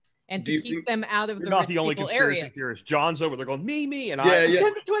 and Do to you keep think them out of You're the not rich the only people conspiracy area. theorist. John's over there going, me, and Yeah, I. yeah.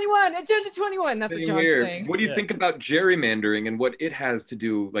 Agenda 21, Agenda 21. That's what Same John's here. saying. What do you Yeah. think about gerrymandering and what it has to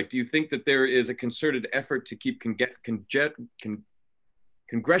do? Like, do you think that there is a concerted effort to keep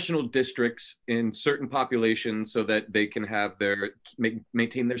congressional districts in certain populations so that they can have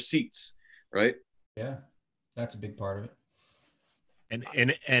maintain their seats, right? Yeah, that's a big part of it.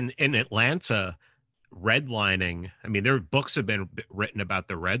 And in Atlanta, redlining. I mean, there books have been written about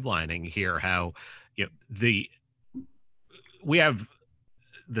the redlining here. How we have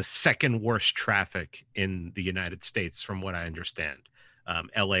the second worst traffic in the United States, from what I understand.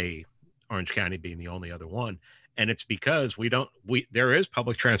 L.A., Orange County being the only other one. And it's because there is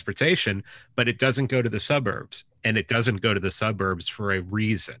public transportation, but it doesn't go to the suburbs, and it doesn't go to the suburbs for a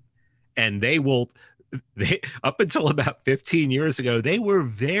reason. And they up until about 15 years ago, they were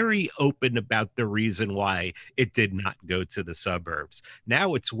very open about the reason why it did not go to the suburbs.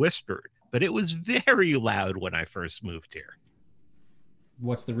 Now it's whispered, but it was very loud when I first moved here.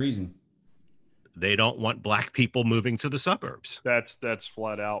 What's the reason? They don't want black people moving to the suburbs. That's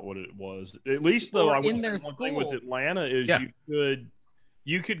flat out what it was. At least though, Or I would in say their one thing with schools. Atlanta is Yeah.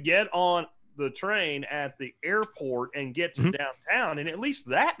 you could get on the train at the airport and get to downtown, and at least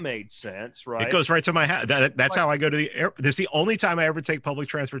that made sense, right? It goes right to my house. That's how I go to the airport. That's the only time I ever take public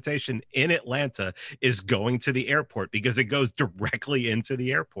transportation in Atlanta, is going to the airport, because it goes directly into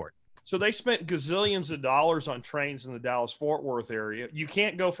the airport. So they spent gazillions of dollars on trains in the Dallas-Fort Worth area. You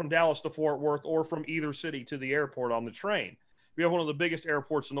can't go from Dallas to Fort Worth or from either city to the airport on the train. We have one of the biggest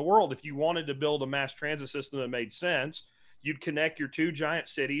airports in the world. If you wanted to build a mass transit system that made sense, you'd connect your two giant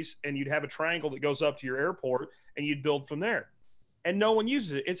cities, and you'd have a triangle that goes up to your airport, and you'd build from there. And no one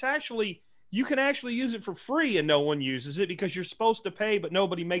uses it. It's actually, you can actually use it for free, and no one uses it because you're supposed to pay, but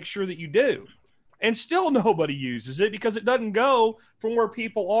nobody makes sure that you do. And still nobody uses it because it doesn't go from where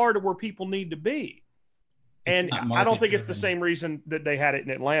people are to where people need to be. And I don't think it's the same reason that they had it in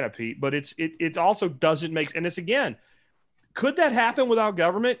Atlanta, Pete, but it also doesn't make, and it's, again, could that happen without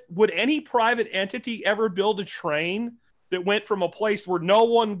government? Would any private entity ever build a train that went from a place where no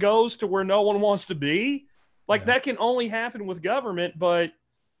one goes to where no one wants to be? Like, that can only happen with government. But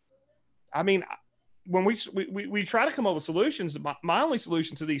I mean, when we try to come up with solutions, my only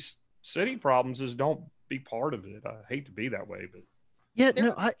solution to these city problems is don't be part of it. I hate to be that way, but yeah,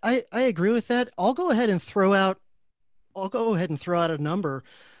 no, I agree with that. I'll go ahead and throw out a number.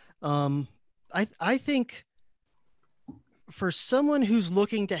 I think for someone who's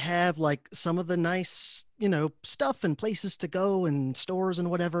looking to have like some of the nice, stuff and places to go and stores and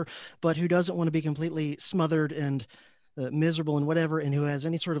whatever, but who doesn't want to be completely smothered and miserable and whatever, and who has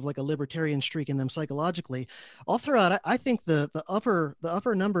any sort of like a libertarian streak in them psychologically, I'll throw out, I think the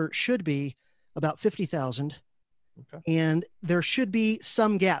upper number should be about 50,000. Okay. And there should be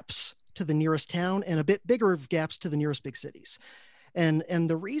some gaps to the nearest town and a bit bigger gaps to the nearest big cities. And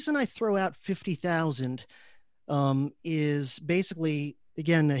the reason I throw out 50,000 is basically,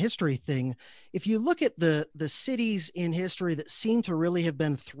 again, a history thing. If you look at the cities in history that seem to really have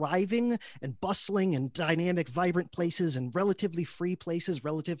been thriving and bustling and dynamic, vibrant places and relatively free places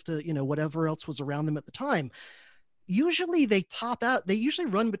relative to, whatever else was around them at the time, usually they top out, they usually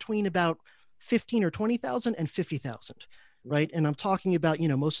run between about 15 or 20,000 and 50,000. Right. And I'm talking about,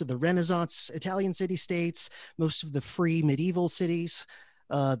 most of the Renaissance Italian city-states, most of the free medieval cities,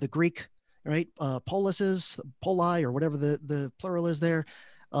 the Greek, right, polises, poli, or whatever the plural is there.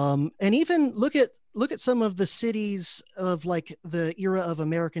 And even look at some of the cities of like the era of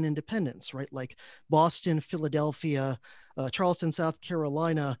American independence, right? Like Boston, Philadelphia, Charleston, South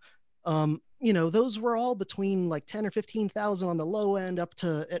Carolina. Those were all between like 10 or 15,000 on the low end up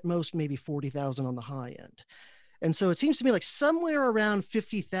to at most maybe 40,000 on the high end. And so it seems to me like somewhere around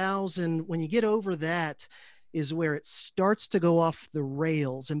 50,000, when you get over that, is where it starts to go off the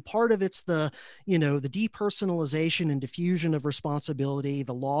rails. And part of it's the depersonalization and diffusion of responsibility,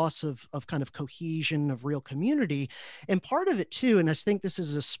 the loss of kind of cohesion of real community. And part of it too, and I think this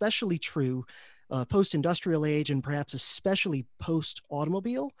is especially true post-industrial age and perhaps especially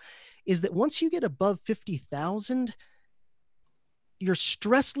post-automobile, is that once you get above 50,000, your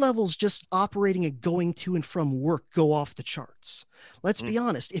stress levels just operating and going to and from work go off the charts. Let's be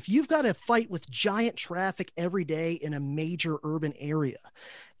honest. If you've got to fight with giant traffic every day in a major urban area,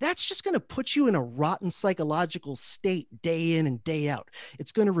 that's just going to put you in a rotten psychological state day in and day out.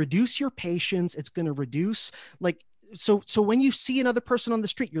 It's going to reduce your patience. It's going to reduce so when you see another person on the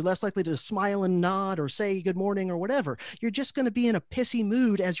street, you're less likely to smile and nod or say good morning or whatever. You're just going to be in a pissy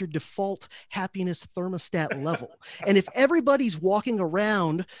mood as your default happiness thermostat level. And if everybody's walking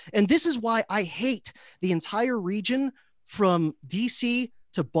around, and this is why I hate the entire region from DC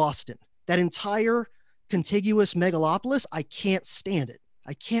to Boston. That entire contiguous megalopolis, I can't stand it.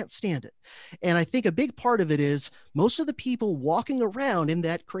 I can't stand it. And I think a big part of it is most of the people walking around in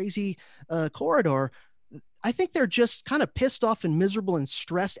that crazy corridor, I think they're just kind of pissed off and miserable and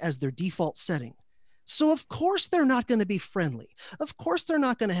stressed as their default setting. So of course they're not going to be friendly. Of course they're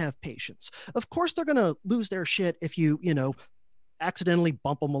not going to have patience. Of course they're going to lose their shit if you accidentally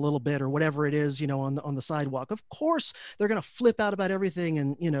bump them a little bit or whatever it is, on the sidewalk. Of course they're going to flip out about everything.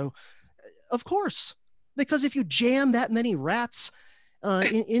 And, of course, because if you jam that many rats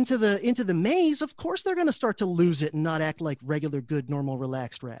into the maze, of course they're going to start to lose it and not act like regular, good, normal,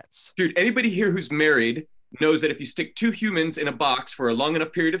 relaxed rats. Dude, anybody here who's married knows that if you stick 2 humans in a box for a long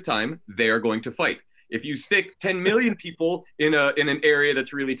enough period of time, they are going to fight. If you stick 10 million people in an area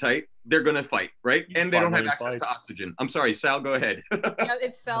that's really tight, they're going to fight, right? And they don't have access to oxygen. I'm sorry, Sal, go ahead. Yeah,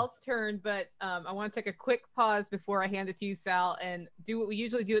 it's Sal's turn, but I want to take a quick pause before I hand it to you, Sal, and do what we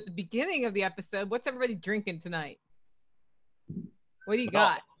usually do at the beginning of the episode. What's everybody drinking tonight? What do you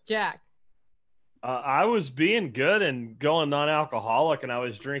got, Jack? I was being good and going non-alcoholic, and I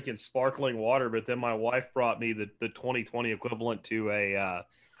was drinking sparkling water, but then my wife brought me the 2020 equivalent to a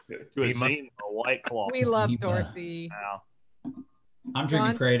Zima, a White Claw. We love Dorothy. Wow. I'm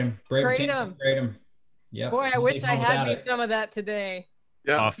drinking Kratom. Kratom. Yeah. Boy, I wish I had me some of that today.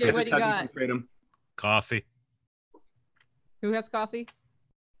 Yeah. Coffee. Okay, what do you got? Coffee. Who has coffee?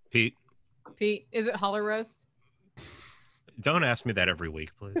 Pete. Pete, is it Hollow Roast? Don't ask me that every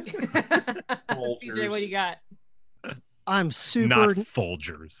week, please. CJ, what do you got? I'm super not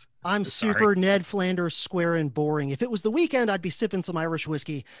Folgers. I'm super Ned Flanders square and boring. If it was the weekend, I'd be sipping some Irish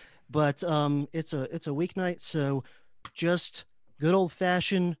whiskey, but it's a weeknight, so just good old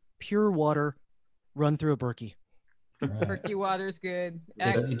fashioned pure water run through a Berkey. Right. Berkey water's good.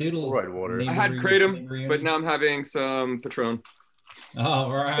 Right, water. I had Kratom, but now I'm having some Patron.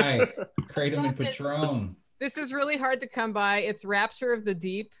 All right. Kratom and Patron. This is really hard to come by. It's Rapture of the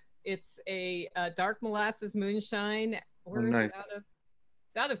Deep. It's a dark molasses moonshine. Where is it out of?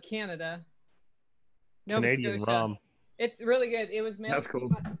 It's out of Canada. Nova Canadian Scotia. rum. It's really good. It was That's cool.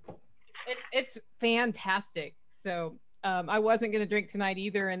 It's fantastic. So I wasn't going to drink tonight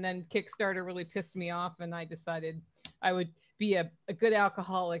either, and then Kickstarter really pissed me off, and I decided I would be a good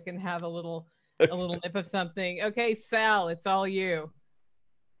alcoholic and have a little nip of something. Okay, Sal, it's all you.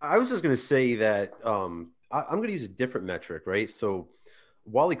 I was just going to say that I'm going to use a different metric, right? So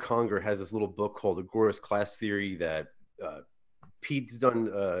Wally Conger has this little book called Agorist Class Theory that Pete's done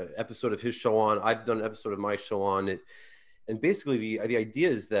an episode of his show on. I've done an episode of my show on it. And basically the idea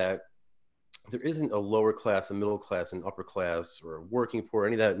is that there isn't a lower class, a middle class, an upper class, or a working poor,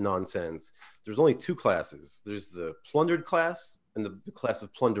 any of that nonsense. There's only 2 classes. There's the plundered class and the class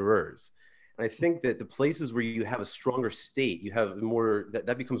of plunderers. And I think that the places where you have a stronger state, you have more,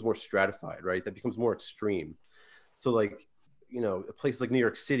 that becomes more stratified, right? That becomes more extreme. So like, a place like New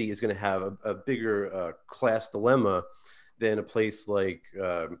York City is going to have a bigger class dilemma than a place like,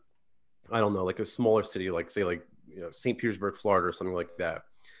 I don't know, like a smaller city, like say like, St. Petersburg, Florida, or something like that.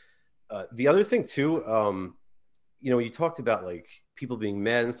 The other thing too, you talked about like people being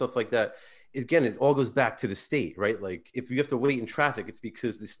mad and stuff like that. Again, it all goes back to the state, right? Like if you have to wait in traffic, it's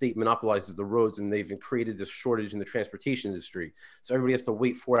because the state monopolizes the roads and they've created this shortage in the transportation industry. So everybody has to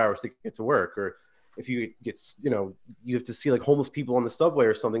wait 4 hours to get to work. Or if you get, you have to see like homeless people on the subway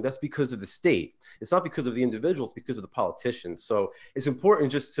or something, that's because of the state. It's not because of the individual, it's because of the politicians. So it's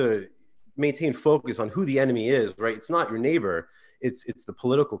important just to maintain focus on who the enemy is, right? It's not your neighbor. It's the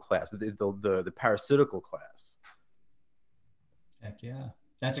political class, the parasitical class. Heck yeah.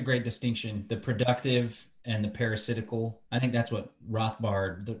 That's a great distinction. The productive and the parasitical. I think that's what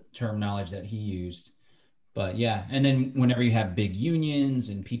Rothbard, the term knowledge that he used. But yeah, and then whenever you have big unions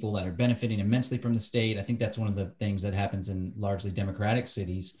and people that are benefiting immensely from the state, I think that's one of the things that happens in largely democratic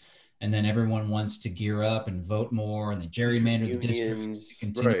cities. And then everyone wants to gear up and vote more, and they gerrymander the districts to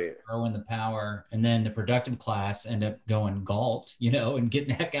continue to grow in the power. And then the productive class end up going galt, and getting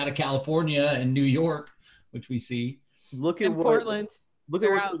the heck out of California and New York, which we see. Look at Portland. Look at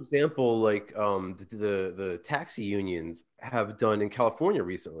what, for example, like the taxi unions have done in California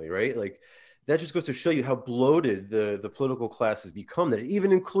recently, right? Like that just goes to show you how bloated the political class has become, that it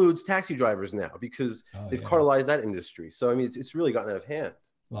even includes taxi drivers now because they've cartelized that industry. So, I mean, it's really gotten out of hand.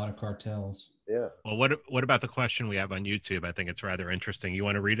 A lot of cartels. Yeah. Well, what about the question we have on YouTube? I think it's rather interesting. You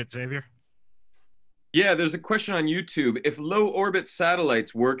want to read it, Xavier? Yeah, there's a question on YouTube. If low orbit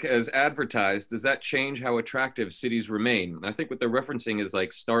satellites work as advertised, does that change how attractive cities remain? And I think what they're referencing is like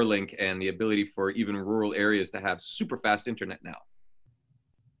Starlink and the ability for even rural areas to have super fast internet now.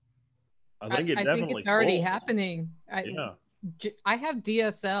 I think it's already happening. Yeah. I have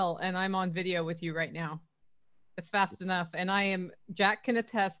DSL and I'm on video with you right now. It's fast enough. And Jack can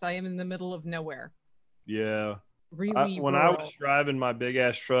attest, I am in the middle of nowhere. Yeah. Really When rural. I was driving my big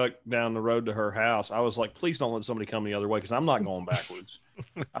ass truck down the road to her house, I was like, please don't let somebody come the other way because I'm not going backwards.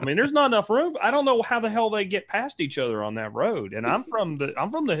 I mean, there's not enough room. I don't know how the hell they get past each other on that road. And I'm from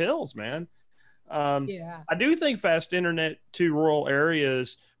the hills, man. Yeah. I do think fast internet to rural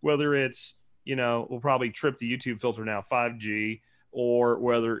areas, whether it's, we'll probably trip the YouTube filter now, 5G, or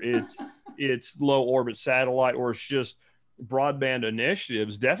whether it's low orbit satellite or it's just broadband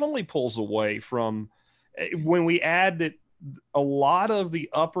initiatives, definitely pulls away from when we add that a lot of the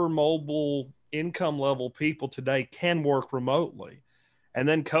upper mobile income level people today can work remotely. And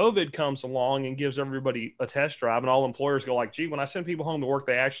then COVID comes along and gives everybody a test drive, and all employers go like, gee, when I send people home to work,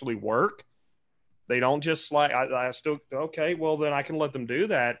 they actually work. They don't just like, I still, okay, well, then I can let them do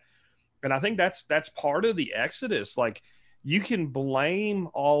that. And I think that's part of the exodus. Like, you can blame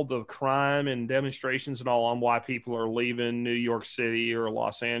all the crime and demonstrations and all on why people are leaving New York City or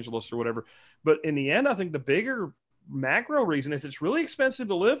Los Angeles or whatever. But in the end, I think the bigger macro reason is it's really expensive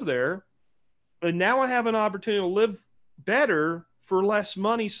to live there. And now I have an opportunity to live better for less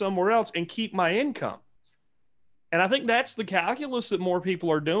money somewhere else and keep my income. And I think that's the calculus that more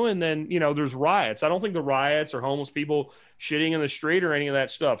people are doing than, there's riots. I don't think the riots or homeless people shitting in the street or any of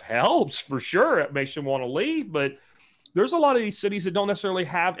that stuff helps for sure. It makes them want to leave. But there's a lot of these cities that don't necessarily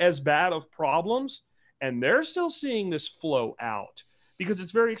have as bad of problems, and they're still seeing this flow out because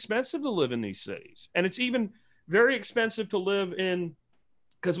it's very expensive to live in these cities. And it's even very expensive to live in,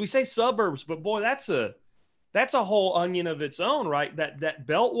 because we say suburbs, but boy, that's a whole onion of its own, right? That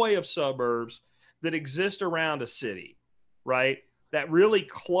beltway of suburbs that exist around a city, right? That really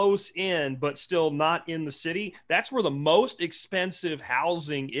close in, but still not in the city. That's where the most expensive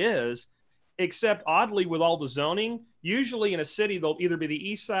housing is, except oddly with all the zoning, usually in a city, they'll either be the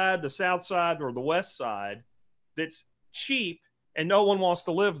east side, the south side, or the west side that's cheap and no one wants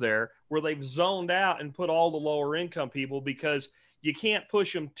to live there, where they've zoned out and put all the lower income people because you can't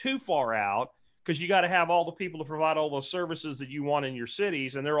push them too far out because you got to have all the people to provide all those services that you want in your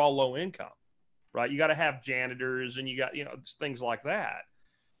cities, and they're all low income. Right, you got to have janitors, and you got things like that.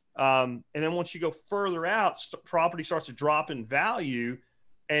 And then once you go further out, property starts to drop in value.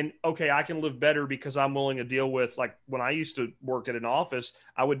 And okay, I can live better because I'm willing to deal with, like when I used to work at an office,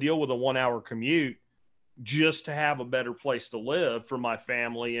 I would deal with a 1-hour commute just to have a better place to live for my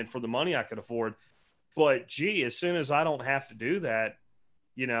family and for the money I could afford. But gee, as soon as I don't have to do that,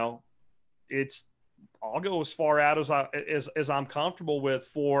 I'll go as far out as I'm comfortable with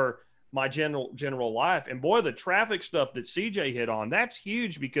for my general life. And boy, the traffic stuff that CJ hit on, that's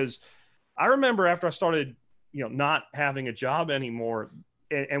huge, because I remember after I started, not having a job anymore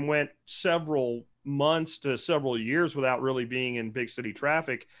and went several months to several years without really being in big city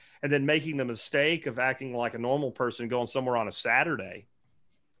traffic, and then making the mistake of acting like a normal person, going somewhere on a Saturday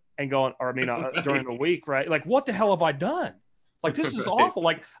and going, during the week, right? Like, what the hell have I done? Like, this is awful.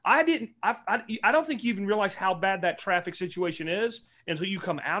 Like, I don't think you even realize how bad that traffic situation is until you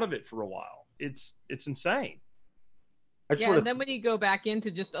come out of it for a while. It's insane. And then when you go back into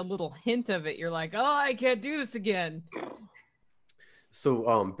just a little hint of it, you're like, oh, I can't do this again.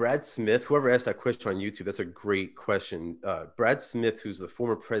 So Brad Smith, whoever asked that question on YouTube, that's a great question. Brad Smith, who's the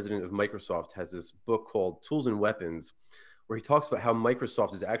former president of Microsoft, has this book called Tools and Weapons, where he talks about how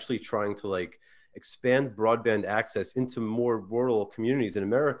Microsoft is actually trying to expand broadband access into more rural communities in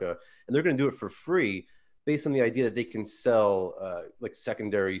America. And they're going to do it for free based on the idea that they can sell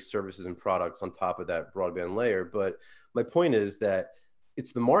secondary services and products on top of that broadband layer. But my point is that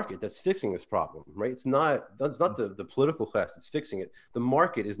it's the market that's fixing this problem, right? It's not the political class that's fixing it. The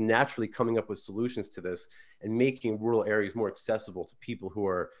market is naturally coming up with solutions to this and making rural areas more accessible to people who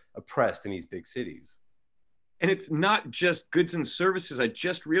are oppressed in these big cities. And it's not just goods and services. I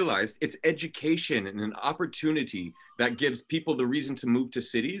just realized it's education and an opportunity that gives people the reason to move to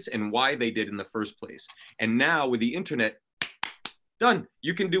cities and why they did in the first place. And now with the internet, done.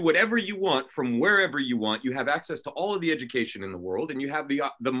 You can do whatever you want from wherever you want. You have access to all of the education in the world, and you have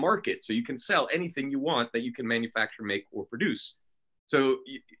the market. So you can sell anything you want that you can manufacture, make, or produce. So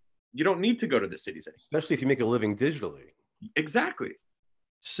you don't need to go to the cities anymore. Especially if you make a living digitally. Exactly.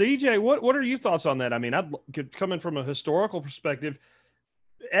 CJ, what are your thoughts on that? I mean, coming from a historical perspective,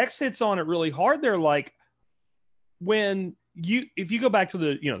 X hits on it really hard there. Like, if you go back to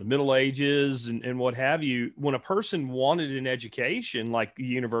the the Middle Ages and what have you, when a person wanted an education, like the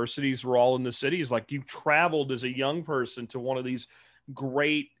universities were all in the cities, like you traveled as a young person to one of these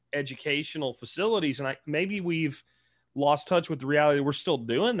great educational facilities. And maybe we've lost touch with the reality. We're still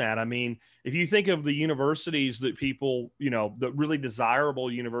doing that. I mean, if you think of the universities that people, the really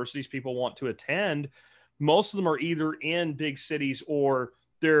desirable universities people want to attend, most of them are either in big cities or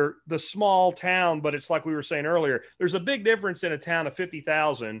they're the small town. But it's like we were saying earlier, there's a big difference in a town of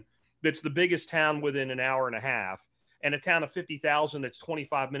 50,000 that's the biggest town within an hour and a half, and a town of 50,000 that's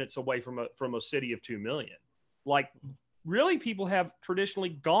 25 minutes away from a city of 2 million. Like, really, people have traditionally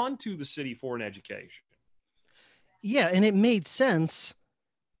gone to the city for an education. Yeah, and it made sense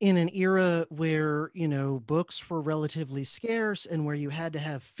in an era where, books were relatively scarce and where you had to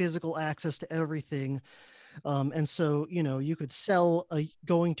have physical access to everything. And so, you could sell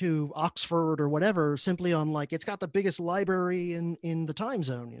going to Oxford or whatever simply on like, it's got the biggest library in the time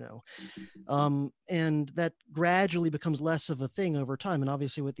zone, and that gradually becomes less of a thing over time. And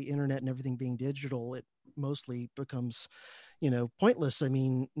obviously with the internet and everything being digital, it mostly becomes, pointless. I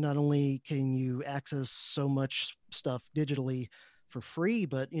mean, not only can you access so much stuff digitally for free,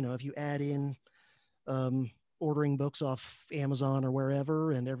 but, if you add in, ordering books off Amazon or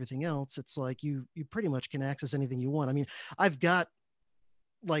wherever and everything else, it's like you pretty much can access anything you want. I mean, I'm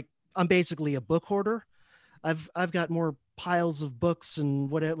basically a book hoarder. I've got more piles of books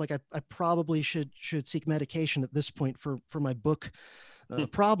and whatever. Like I probably should seek medication at this point for my book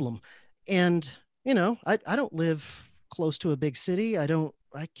problem. And I don't live close to a big city. I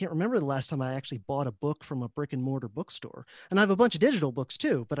can't remember the last time I actually bought a book from a brick and mortar bookstore. And I have a bunch of digital books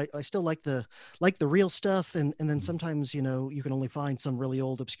too, but I still like the real stuff. And then sometimes, you can only find some really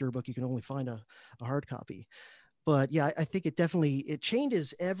old obscure book. You can only find a hard copy. But yeah, I think it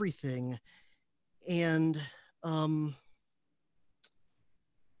changes everything. And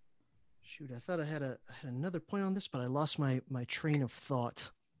shoot, I thought I had another point on this, but I lost my train of thought.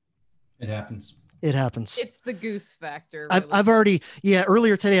 It happens. It's the Goose factor. Really. I've already,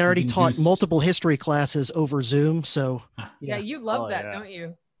 earlier today, I already taught Goose. multiple history classes over Zoom. So yeah, you love that, don't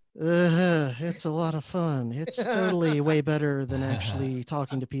you? It's a lot of fun. It's totally way better than actually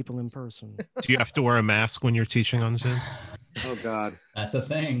talking to people in person. Do you have to wear a mask when you're teaching on Zoom? Oh God, that's a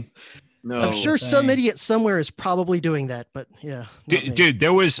thing. No, I'm sure some idiot somewhere is probably doing that, but yeah. Dude,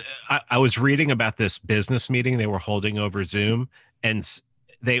 I was reading about this business meeting they were holding over Zoom, and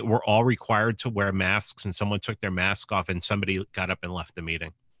they were all required to wear masks, and someone took their mask off and somebody got up and left the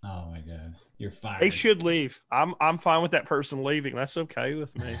meeting. Oh my God, you're fired. They should leave. I'm fine with that person leaving. That's okay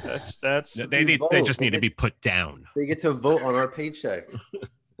with me. That's they just need to be put down. They get to vote on our paycheck.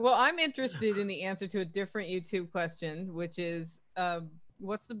 Well, I'm interested in the answer to a different YouTube question, which is,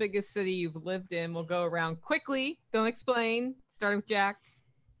 what's the biggest city you've lived in? We'll go around quickly. Don't explain. Starting with Jack.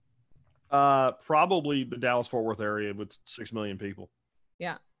 Probably the Dallas-Fort Worth area with 6 million people.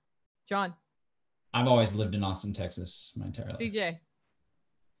 Yeah. John. I've always lived in Austin, Texas, my entire life. CJ.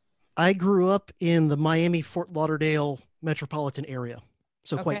 I grew up in the Miami-Fort Lauderdale metropolitan area,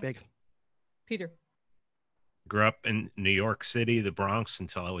 so quite big. Peter. Grew up in New York City, the Bronx,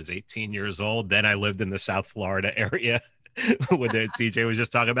 until I was 18 years old. Then I lived in the South Florida area with that CJ was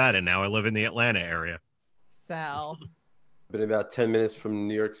just talking about, and now I live in the Atlanta area. Sal. Been about 10 minutes from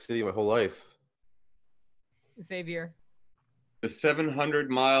New York City my whole life. Xavier. The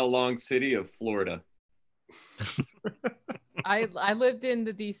 700-mile-long city of Florida. I lived in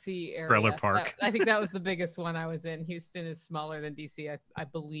the DC area. Trailer Park. I think that was the biggest one I was in. Houston is smaller than DC, I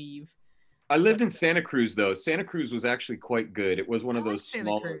believe. I lived in Santa Cruz, though. Santa Cruz was actually quite good. It was one of those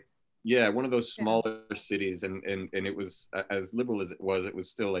smaller, one of those smaller cities, and it was as liberal as it was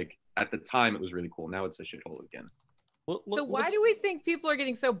still like at the time it was really cool. Now it's a shithole again. So why do we think people are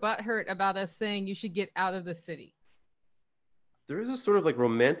getting so butthurt about us saying you should get out of the city? There is a sort of like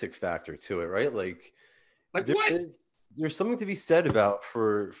romantic factor to it, right? Like what? There's something to be said about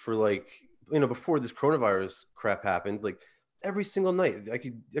for like, before this coronavirus crap happened, like every single night I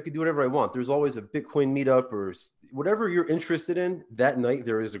could do whatever I want. There's always a Bitcoin meetup or whatever you're interested in. That night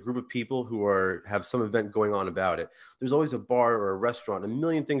there is a group of people who have some event going on about it. There's always a bar or a restaurant, a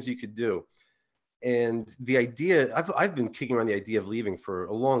million things you could do. And the idea, I've been kicking around the idea of leaving for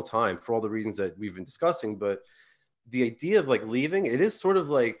a long time for all the reasons that we've been discussing, but the idea of like leaving, it is sort of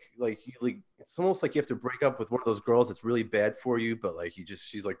like it's almost like you have to break up with one of those girls that's really bad for you, but like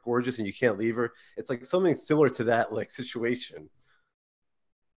she's like gorgeous and you can't leave her. It's like something similar to that like situation.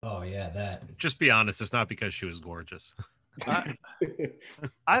 Oh yeah, that. Just be honest, it's not because she was gorgeous.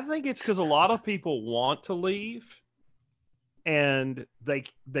 I think it's because a lot of people want to leave, and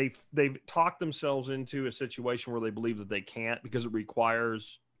they've talked themselves into a situation where they believe that they can't because it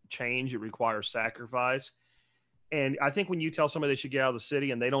requires change, it requires sacrifice. And I think when you tell somebody they should get out of the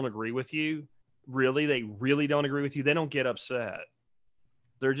city and they don't agree with you, they really don't agree with you, they don't get upset.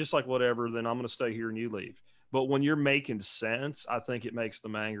 They're just like, whatever, then I'm going to stay here and you leave. But when you're making sense, I think it makes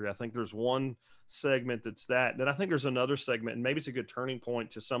them angry. I think there's one segment that's that. Then I think there's another segment, and maybe it's a good turning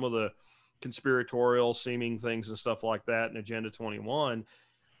point to some of the conspiratorial seeming things and stuff like that in Agenda 21.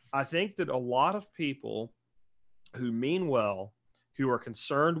 I think that a lot of people who mean well, who are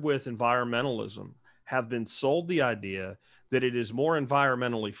concerned with environmentalism, have been sold the idea that it is more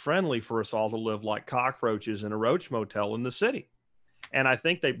environmentally friendly for us all to live like cockroaches in a roach motel in the city. And I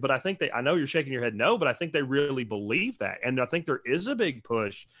think I know you're shaking your head no, but I think they really believe that. And I think there is a big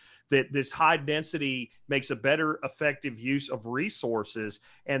push that this high density makes a better effective use of resources,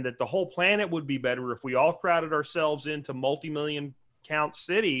 and that the whole planet would be better if we all crowded ourselves into multi-million count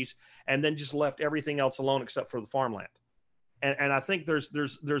cities and then just left everything else alone except for the farmland. And I think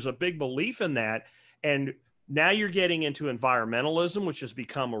there's a big belief in that. And now you're getting into environmentalism, which has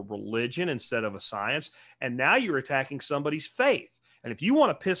become a religion instead of a science. And now you're attacking somebody's faith. And if you want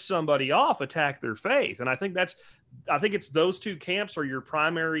to piss somebody off, attack their faith. And I think it's those two camps are your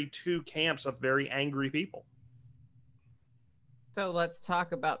primary two camps of very angry people. So let's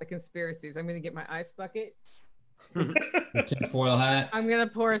talk about the conspiracies. I'm going to get my ice bucket. Tinfoil hat. I'm going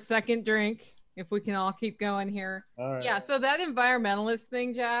to pour a second drink if we can all keep going here. All right. Yeah, so that environmentalist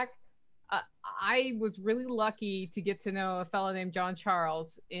thing, Jack, I was really lucky to get to know a fellow named John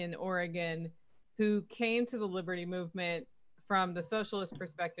Charles in Oregon who came to the liberty movement from the socialist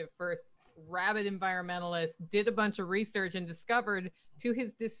perspective first, rabid environmentalist, did a bunch of research and discovered, to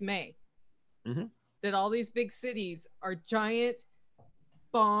his dismay, that all these big cities are giant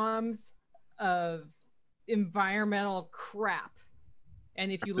bombs of environmental crap.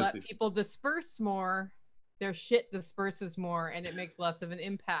 And if you let people disperse more, their shit disperses more and it makes less of an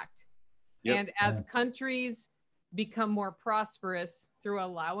impact. Yep. And as countries become more prosperous through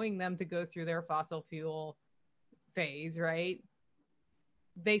allowing them to go through their fossil fuel phase, right?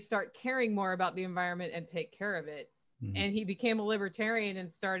 They start caring more about the environment and take care of it. And he became a libertarian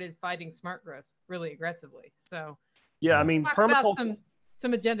and started fighting smart growth really aggressively. So yeah, I mean, permaculture,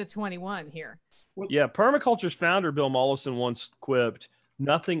 some Agenda 21 here. Yeah, permaculture's founder Bill Mollison once quipped,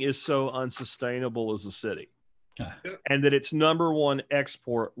 "Nothing is so unsustainable as a city," and that its number one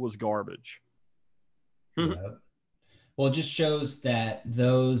export was garbage. Well, it just shows that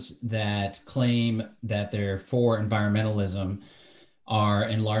those that claim that they're for environmentalism are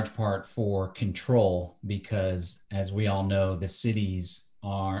in large part for control, because as we all know, the cities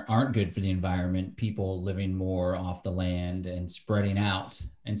aren't good for the environment, people living more off the land and spreading out.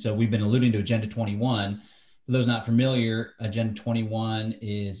 And so we've been alluding to Agenda 21. For those not familiar, Agenda 21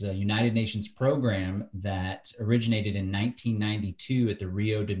 is a United Nations program that originated in 1992 at the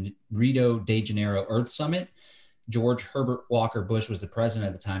Rio de Janeiro Earth Summit. George Herbert Walker Bush was the president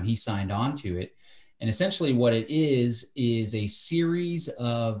at the time. He signed on to it. And essentially what it is a series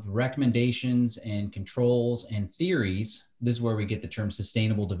of recommendations and controls and theories. This is where we get the term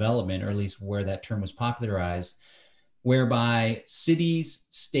sustainable development, or at least where that term was popularized, whereby cities,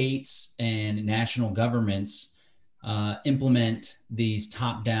 states, and national governments implement these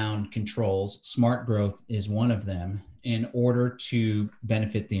top-down controls. Smart growth is one of them, in order to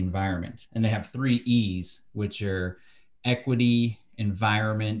benefit the environment. And they have 3 E's, which are equity,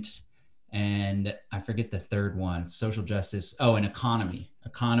 environment, and I forget the third one, social justice. Oh, and economy,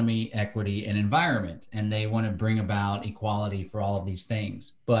 equity, and environment. And they want to bring about equality for all of these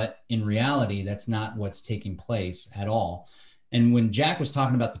things. But in reality, that's not what's taking place at all. And when Jack was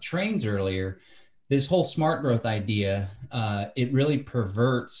talking about the trains earlier, this whole smart growth idea, it really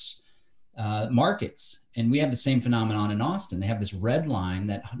perverts markets. And we have the same phenomenon in Austin. They have this red line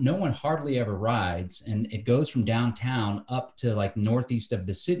that no one hardly ever rides, and it goes from downtown up to like northeast of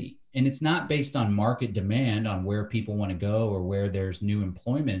the city. And it's not based on market demand on where people want to go or where there's new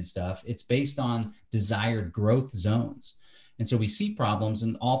employment and stuff. It's based on desired growth zones. And so we see problems,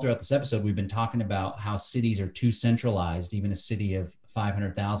 and all throughout this episode, we've been talking about how cities are too centralized, even a city of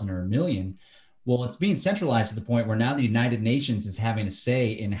 500,000 or 1 million. Well, it's being centralized to the point where now the United Nations is having a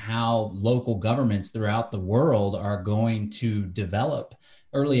say in how local governments throughout the world are going to develop.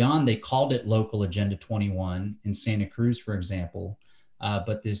 Early on, they called it Local Agenda 21 in Santa Cruz, for example.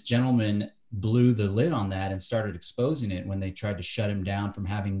 But this gentleman blew the lid on that and started exposing it when they tried to shut him down from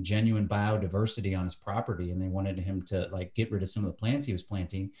having genuine biodiversity on his property. And they wanted him to like get rid of some of the plants he was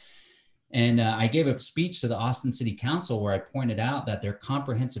planting. And I gave a speech to the Austin City Council where I pointed out that their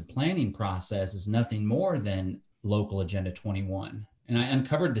comprehensive planning process is nothing more than Local Agenda 21. And I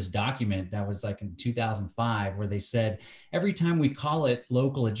uncovered this document that was like in 2005, where they said, every time we call it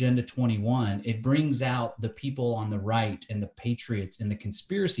Local Agenda 21, it brings out the people on the right and the patriots and the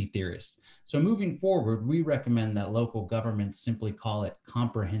conspiracy theorists. So moving forward, we recommend that local governments simply call it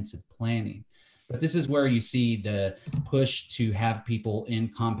comprehensive planning. But this is where you see the push to have people in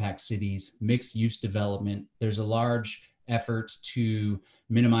compact cities, mixed use development. There's a large effort to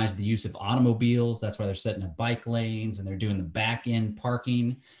minimize the use of automobiles. That's why they're setting up bike lanes and they're doing the back end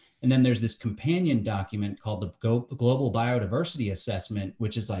parking. And then there's this companion document called the Global Biodiversity Assessment,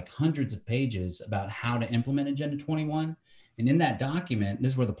 which is like hundreds of pages about how to implement Agenda 21. And in that document,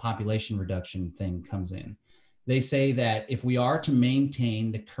 this is where the population reduction thing comes in. They say that if we are to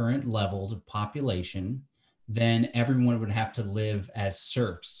maintain the current levels of population, then everyone would have to live as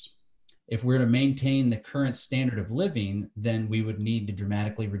serfs. If we're to maintain the current standard of living, then we would need to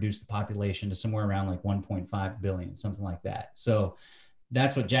dramatically reduce the population to somewhere around like 1.5 billion, something like that. So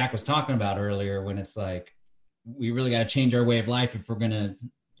that's what Jack was talking about earlier, when it's like, we really got to change our way of life if we're going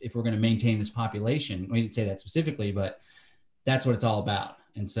to maintain this population. We didn't say that specifically, but that's what it's all about.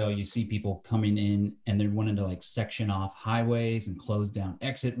 And so you see people coming in and they're wanting to like section off highways and close down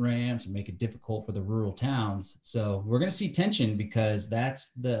exit ramps and make it difficult for the rural towns. So we're going to see tension because that's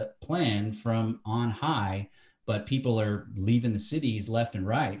the plan from on high, but people are leaving the cities left and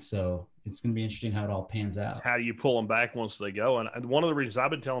right. So it's going to be interesting how it all pans out. How do you pull them back once they go? And one of the reasons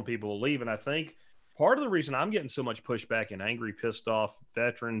I've been telling people to leave, and I think part of the reason I'm getting so much pushback and angry, pissed off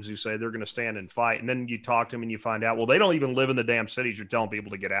veterans who say they're going to stand and fight, and then you talk to them and you find out, well, they don't even live in the damn cities you're telling people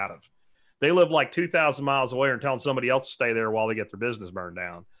to get out of. They live like 2,000 miles away and telling somebody else to stay there while they get their business burned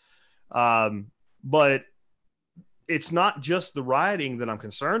down. But it's not just the rioting that I'm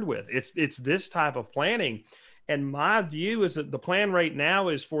concerned with. It's this type of planning. And my view is that the plan right now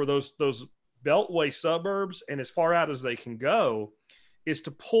is for those beltway suburbs and as far out as they can go is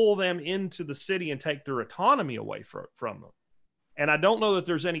to pull them into the city and take their autonomy away from them. And I don't know that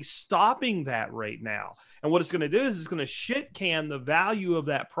there's any stopping that right now. And what it's going to do is it's going to shit can the value of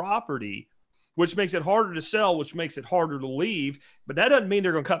that property, which makes it harder to sell, which makes it harder to leave. But that doesn't mean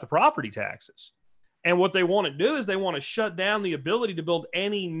they're going to cut the property taxes. And what they want to do is they want to shut down the ability to build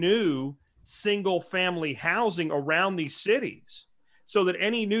any new single family housing around these cities so that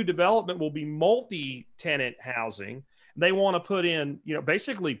any new development will be multi-tenant housing. They want to put in,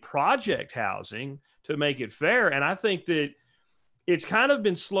 basically project housing to make it fair. And I think that it's kind of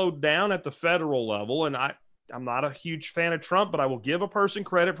been slowed down at the federal level. And I'm not a huge fan of Trump, but I will give a person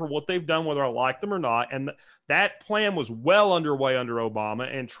credit for what they've done, whether I like them or not. And that plan was well underway under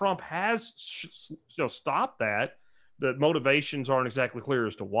Obama, and Trump has stopped that. The motivations aren't exactly clear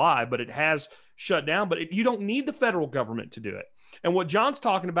as to why, but it has shut down. But you don't need the federal government to do it. And what John's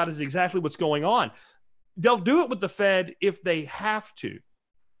talking about is exactly what's going on. They'll do it with the Fed if they have to.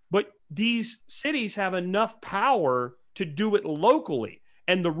 But these cities have enough power to do it locally.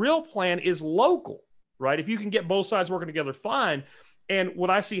 And the real plan is local, right? If you can get both sides working together, fine. And what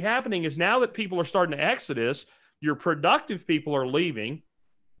I see happening is now that people are starting to exodus, your productive people are leaving.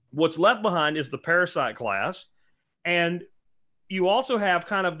 What's left behind is the parasite class. And you also have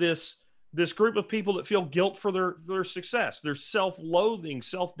kind of this group of people that feel guilt for their success. They're self-loathing,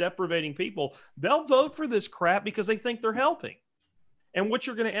 self-deprivating people. They'll vote for this crap because they think they're helping. And what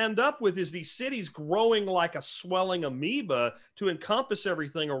you're going to end up with is these cities growing like a swelling amoeba to encompass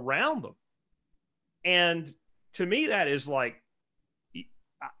everything around them. And to me, that is like,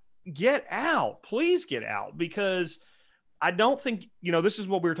 get out. Please get out. Because I don't think, this is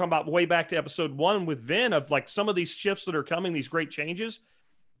what we were talking about way back to episode 1 with Vin, of like some of these shifts that are coming, these great changes.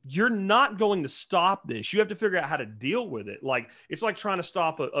 You're not going to stop this. You have to figure out how to deal with it. Like, it's like trying to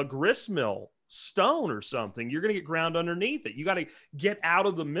stop a grist mill stone or something. You're going to get ground underneath it. You got to get out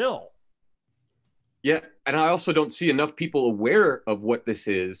of the mill. Yeah. And I also don't see enough people aware of what this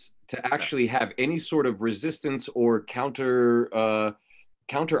is to actually have any sort of resistance or counter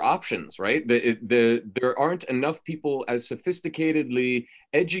options, right? There aren't enough people as sophisticatedly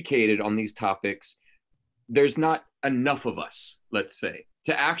educated on these topics. There's not enough of us, let's say,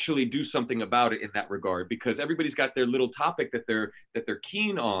 to actually do something about it in that regard, because everybody's got their little topic that they're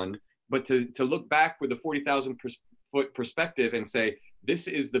keen on. But to look back with a 40,000 foot perspective and say, this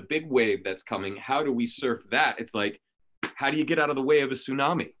is the big wave that's coming, how do we surf that? It's like, how do you get out of the way of a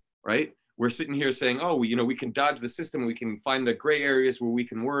tsunami, right? We're sitting here saying, oh, we can dodge the system, we can find the gray areas where we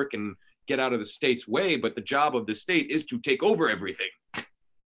can work and get out of the state's way, but the job of the state is to take over everything.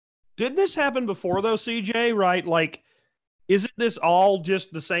 Didn't this happen before, though, CJ, right? Like, isn't this all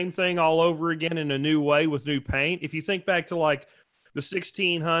just the same thing all over again in a new way with new paint? If you think back to, like, the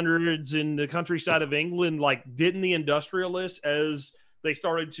 1600s in the countryside of England, like, didn't the industrialists, as they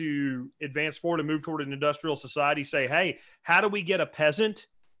started to advance forward and move toward an industrial society, say, hey, how do we get a peasant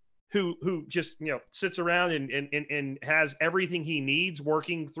who just, sits around and has everything he needs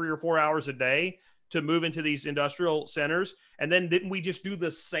working 3 or 4 hours a day to move into these industrial centers. And then didn't we just do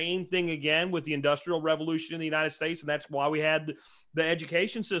the same thing again with the Industrial Revolution in the United States? And that's why we had the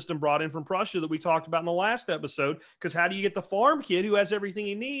education system brought in from Prussia that we talked about in the last episode. Because how do you get the farm kid who has everything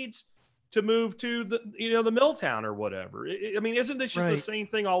he needs to move to the mill town or whatever? I mean, isn't this just the same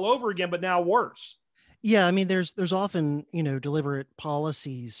thing all over again, but now worse? Yeah, I mean, there's often, deliberate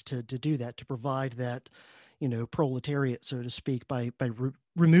policies to do that, to provide that, proletariat, so to speak, by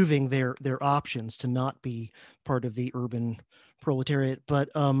removing their options to not be part of the urban proletariat. But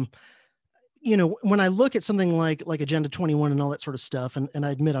when I look at something like Agenda 21 and all that sort of stuff, and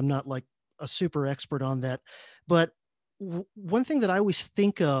I admit I'm not like a super expert on that, but one thing that I always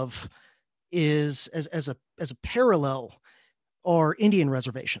think of is as a parallel are Indian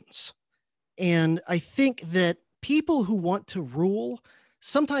reservations. And I think that people who want to rule,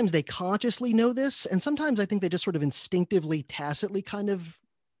 sometimes they consciously know this, and sometimes I think they just sort of instinctively, tacitly kind of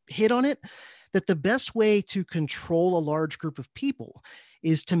hit on it, that the best way to control a large group of people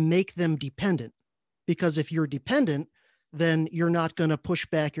is to make them dependent. Because if you're dependent, then you're not going to push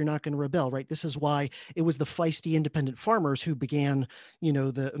back, you're not going to rebel, right? This is why it was the feisty independent farmers who began,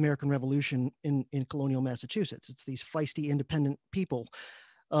 the American Revolution in colonial Massachusetts. It's these feisty independent people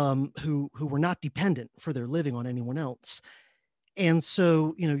who were not dependent for their living on anyone else. And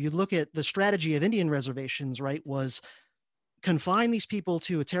so, you look at the strategy of Indian reservations, right, was confine these people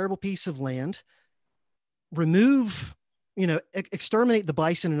to a terrible piece of land, remove, exterminate the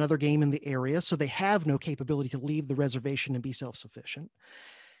bison and other game in the area so they have no capability to leave the reservation and be self-sufficient,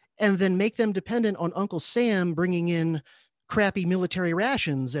 and then make them dependent on Uncle Sam bringing in crappy military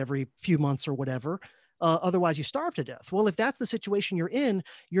rations every few months or whatever. Otherwise you starve to death. Well, if that's the situation you're in,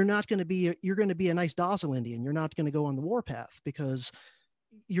 you're going to be a nice docile Indian. You're not going to go on the warpath because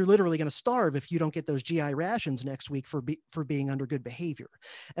you're literally going to starve if you don't get those GI rations next week for being under good behavior.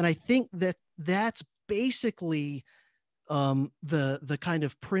 And I think that that's basically the kind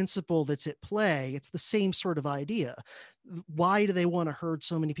of principle that's at play. It's the same sort of idea. Why do they want to herd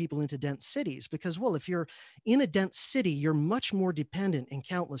so many people into dense cities? Because, well, if you're in a dense city, you're much more dependent in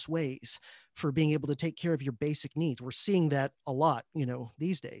countless ways for being able to take care of your basic needs. We're seeing that a lot,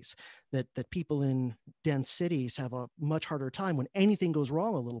 these days, that people in dense cities have a much harder time when anything goes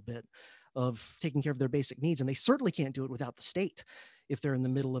wrong a little bit of taking care of their basic needs. And they certainly can't do it without the state if they're in the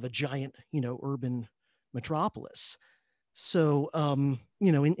middle of a giant, urban metropolis. So,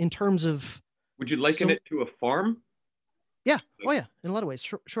 in terms of, would you liken it to a farm? Yeah. Oh yeah. In a lot of ways.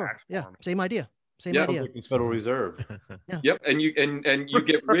 Sure. Yeah. Same idea. Idea. Like the Federal Reserve. Yeah. Yep. And you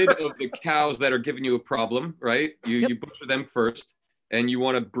get rid of the cows that are giving you a problem, right? You butcher them first, and you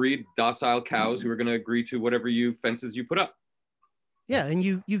want to breed docile cows who are going to agree to whatever fences you put up. Yeah, and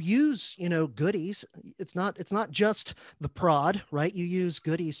you use, goodies. It's not just the prod, right? You use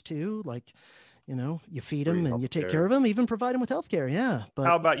goodies too, like, you feed them and you take care of them, even provide them with healthcare. Yeah. But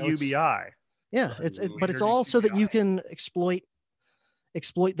how about UBI? Yeah, it's all so that you can exploit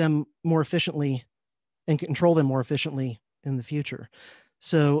them more efficiently and control them more efficiently in the future.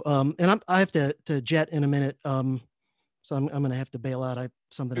 So, and I have to jet in a minute. So I'm going to have to bail out.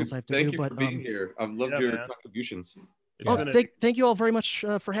 Something else I have to do. Thank you for being here. I've loved your contributions. Thank you all very much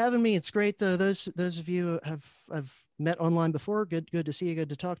for having me. It's great. Those of you I've met online before. Good to see you. Good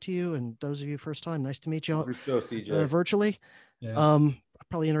to talk to you. And those of you first time, nice to meet you all virtually. Yeah. I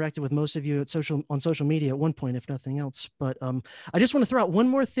probably interacted with most of you on social media at one point, if nothing else. But I just want to throw out one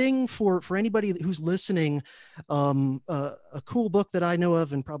more thing for anybody who's listening. A cool book that I know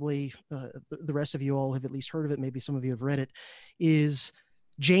of, and probably the rest of you all have at least heard of it. Maybe some of you have read it. Is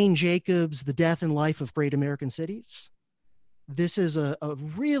Jane Jacobs' The Death and Life of Great American Cities. This is a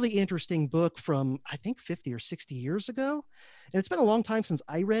really interesting book from, I think, 50 or 60 years ago. And it's been a long time since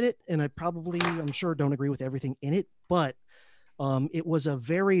I read it. And I'm sure don't agree with everything in it, but it was a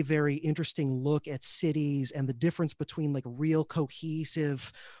very, very interesting look at cities and the difference between like real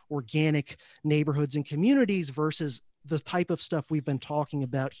cohesive, organic neighborhoods and communities versus the type of stuff we've been talking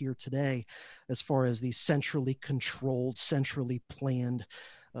about here today, as far as these centrally controlled, centrally planned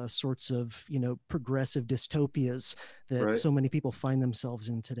sorts of, progressive dystopias that so many people find themselves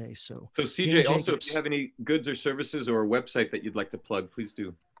in today. So CJ, also, if you have any goods or services or a website that you'd like to plug, please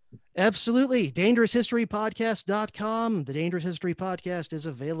do. Absolutely. DangerousHistoryPodcast.com. The Dangerous History Podcast is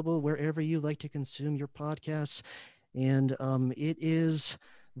available wherever you like to consume your podcasts. And it is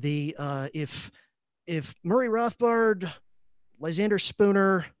the, if Murray Rothbard, Lysander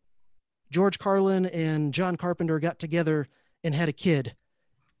Spooner, George Carlin, and John Carpenter got together and had a kid,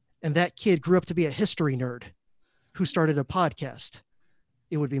 and that kid grew up to be a history nerd who started a podcast,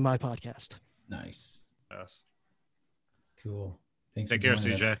 it would be my podcast. Nice. Yes. Cool. Thanks Take for care,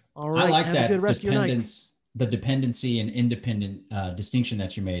 joining CJ. us. All right. I like Have that a good rest of your night. the dependency and independent distinction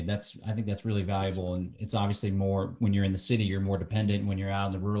that you made. I think that's really valuable. And it's obviously more when you're in the city, you're more dependent. When you're out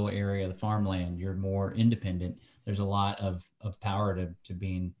in the rural area, the farmland, you're more independent. There's a lot of power to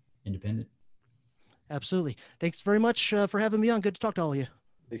being independent. Absolutely. Thanks very much for having me on. Good to talk to all of you.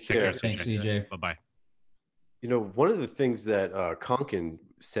 Take Take care, care. Thanks, CJ. Bye-bye. You know, one of the things that Konkin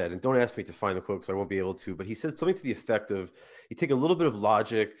said, and don't ask me to find the quote because I won't be able to, but he said something to the effect of, you take a little bit of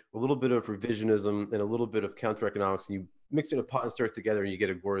logic, a little bit of revisionism, and a little bit of counter-economics, and you mix it in a pot and stir it together, and you get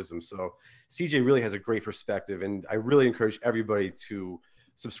agorism. So CJ really has a great perspective, and I really encourage everybody to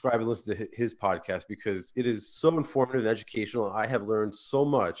subscribe and listen to his podcast because it is so informative and educational. I have learned so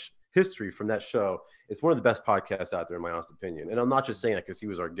much history from that show. It's one of the best podcasts out there, in my honest opinion. And I'm not just saying that because he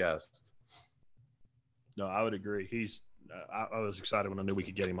was our guest. No, I would agree. I was excited when I knew we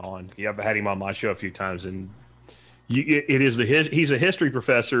could get him on. I've had him on my show a few times, and he's a history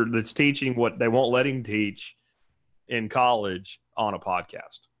professor that's teaching what they won't let him teach in college on a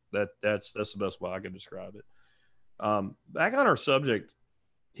podcast. That's the best way I can describe it. Back on our subject,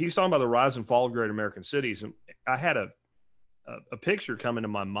 he was talking about the rise and fall of great American cities, and I had a picture come into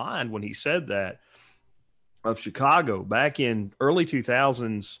my mind when he said that of Chicago back in early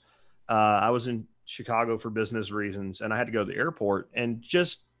 2000s. I was in Chicago for business reasons, and I had to go to the airport. And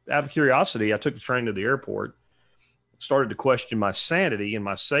just out of curiosity, I took the train to the airport, started to question my sanity and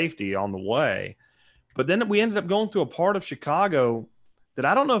my safety on the way. But then we ended up going through a part of Chicago that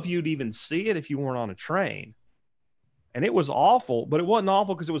I don't know if you'd even see it if you weren't on a train. And it was awful, but it wasn't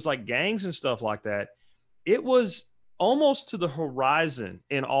awful because it was like gangs and stuff like that. It was almost to the horizon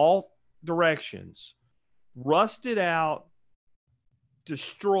in all directions, rusted out,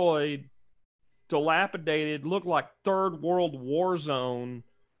 destroyed, dilapidated, looked like third world war zone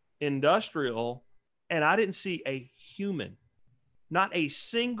industrial. And I didn't see a human, not a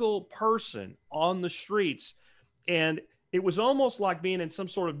single person on the streets. And it was almost like being in some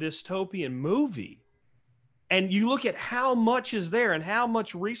sort of dystopian movie. And you look at how much is there and how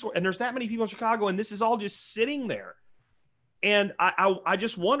much resource, and there's that many people in Chicago, and this is all just sitting there. And I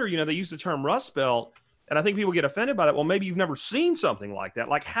just wonder, they use the term Rust Belt, and I think people get offended by that. Well, maybe you've never seen something like that.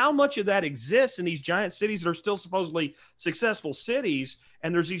 Like how much of that exists in these giant cities that are still supposedly successful cities,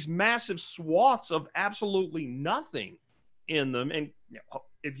 and there's these massive swaths of absolutely nothing in them. And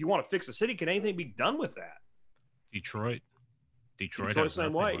if you want to fix a city, can anything be done with that? Detroit has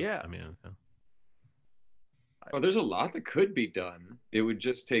same way, yeah. I mean, Oh, there's a lot that could be done. It would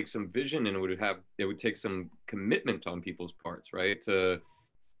just take some vision, and it would take some commitment on people's parts, right?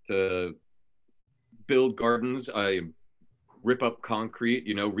 To build gardens, rip up concrete,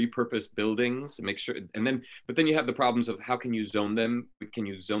 repurpose buildings, make sure, but then you have the problems of how can you zone them? Can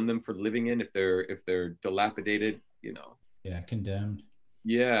you zone them for living in if they're dilapidated? Yeah, condemned.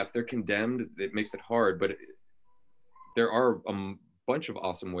 Yeah, if they're condemned, it makes it hard. But there are bunch of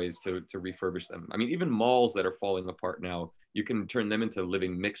awesome ways to refurbish them. I mean, even malls that are falling apart now, you can turn them into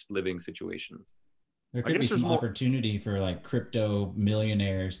mixed living situations. There could be some opportunity for like crypto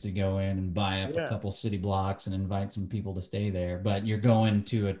millionaires to go in and buy up a couple city blocks and invite some people to stay there. But you're going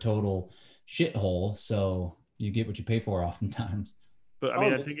to a total shithole, so you get what you pay for oftentimes. But I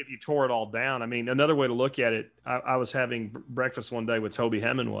mean, I think if you tore it all down, I mean, another way to look at it, I was having breakfast one day with Toby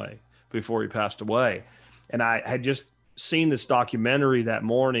Hemingway before he passed away. And I had just seen this documentary that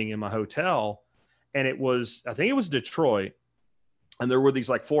morning in my hotel, and I think it was Detroit, and there were these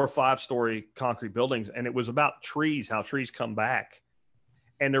like 4 or 5 story concrete buildings, and it was about trees, how trees come back.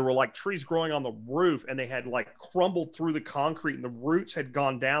 And there were like trees growing on the roof, and they had like crumbled through the concrete, and the roots had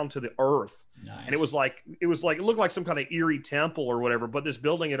gone down to the earth. Nice. And it looked like some kind of eerie temple or whatever, but this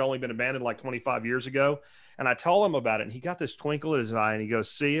building had only been abandoned like 25 years ago. And I told him about it, and he got this twinkle in his eye, and he goes,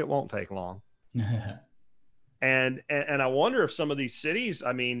 "See, it won't take long." And I wonder if some of these cities,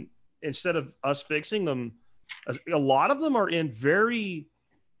 I mean, instead of us fixing them, a lot of them are in very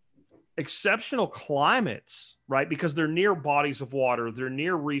exceptional climates, right? Because they're near bodies of water, they're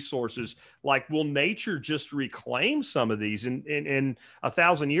near resources. Like, will nature just reclaim some of these? And in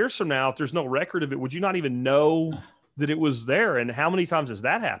 1,000 years from now, if there's no record of it, would you not even know that it was there? And how many times has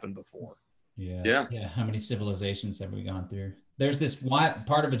that happened before? Yeah. How many civilizations have we gone through? There's this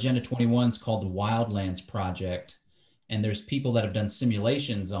part of Agenda 21 is called the Wildlands Project. And there's people that have done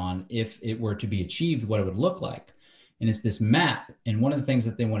simulations on if it were to be achieved, what it would look like. And it's this map. And one of the things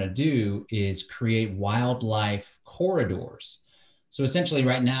that they want to do is create wildlife corridors. So essentially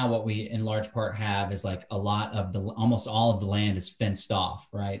right now, what we in large part have is like almost all of the land is fenced off,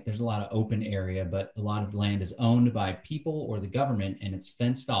 right? There's a lot of open area, but a lot of land is owned by people or the government, and it's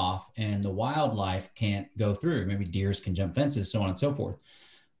fenced off, and the wildlife can't go through. Maybe deers can jump fences, so on and so forth.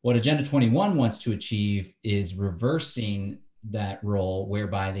 What Agenda 21 wants to achieve is reversing that role,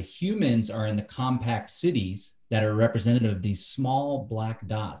 whereby the humans are in the compact cities that are representative of these small black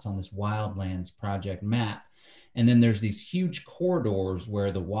dots on this wildlands project map. And then there's these huge corridors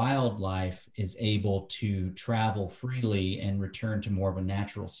where the wildlife is able to travel freely and return to more of a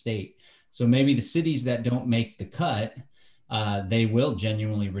natural state. So maybe the cities that don't make the cut, they will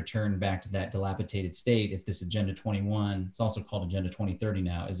genuinely return back to that dilapidated state if this Agenda 21, it's also called Agenda 2030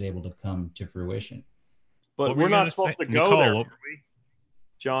 now, is able to come to fruition. But we're not supposed to go there, are we?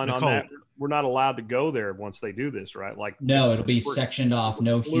 John, Nicole, on that, we're not allowed to go there once they do this, right? Like, no, it'll be sectioned off.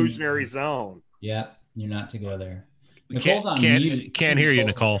 No exclusionary zone. Yep, you're not to go there. Nicole's on mute. Can't hear you,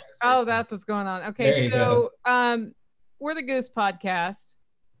 Nicole. Oh, that's what's going on. Okay, so we're the Goose podcast,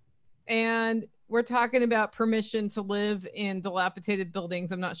 and we're talking about permission to live in dilapidated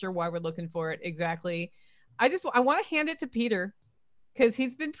buildings. I'm not sure why we're looking for it exactly. I want to hand it to Peter because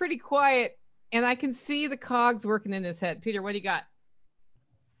he's been pretty quiet, and I can see the cogs working in his head. Peter, what do you got?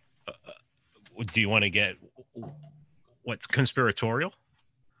 Do you want to get what's conspiratorial?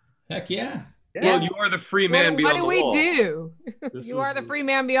 Heck yeah. Well, you are the free man beyond the wall. What do we do? You are the free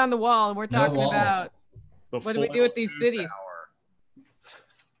man beyond the wall, and we're talking about what do we do with these cities?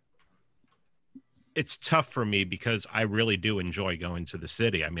 It's tough for me because I really do enjoy going to the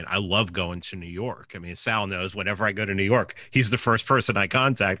city. I mean, I love going to New York. I mean, Sal knows whenever I go to New York, he's the first person I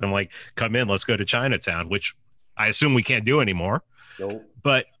contact. I'm like, come in, let's go to Chinatown, which I assume we can't do anymore. Nope.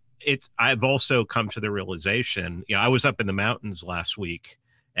 But I've also come to the realization, I was up in the mountains last week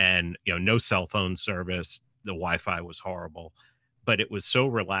and, no cell phone service. The Wi-Fi was horrible, but it was so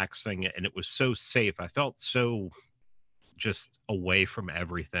relaxing and it was so safe. I felt so just away from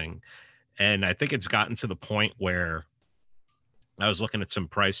everything. And I think it's gotten to the point where I was looking at some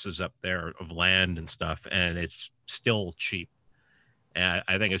prices up there of land and stuff, and it's still cheap. And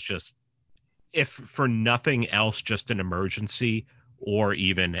I think it's just, if for nothing else, just an emergency or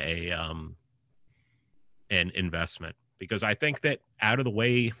even an investment. Because I think that out of the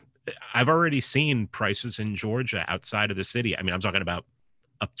way, I've already seen prices in Georgia outside of the city. I mean, I'm talking about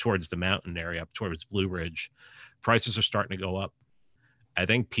up towards the mountain area, up towards Blue Ridge. Prices are starting to go up. I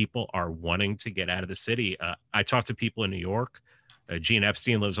think people are wanting to get out of the city. I talked to people in New York. Gene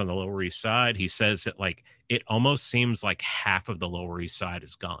Epstein lives on the Lower East Side. He says that it almost seems like half of the Lower East Side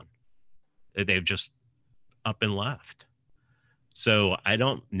is gone. They've just up and left. So I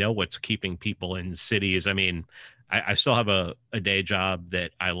don't know what's keeping people in cities. I mean, I still have a day job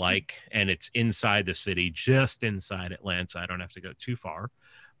that I like, and it's inside the city, just inside Atlanta. I don't have to go too far.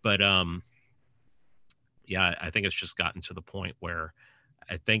 But yeah, I think it's just gotten to the point where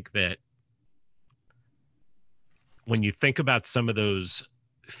I think that when you think about some of those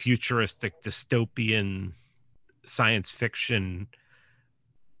futuristic dystopian science fiction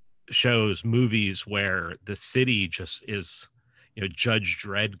shows, movies where the city just is, Judge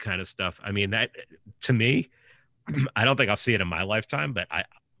Dredd kind of stuff. I mean, that to me, I don't think I'll see it in my lifetime, but I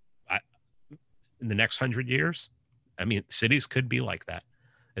in the next 100 years, I mean, cities could be like that,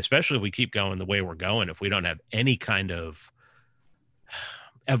 especially if we keep going the way we're going. If we don't have any kind of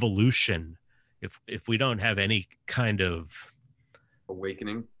evolution, if we don't have any kind of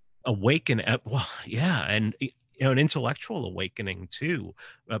awakening, well, yeah, and an intellectual awakening too,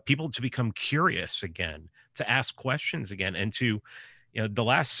 people to become curious again, to ask questions again, and to, the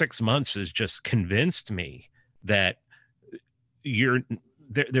last 6 months has just convinced me that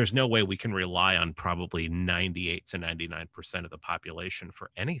there's no way we can rely on probably 98 to 99% of the population for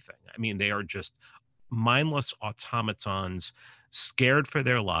anything. I mean, they are just mindless automatons, scared for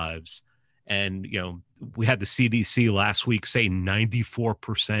their lives. And, we had the CDC last week say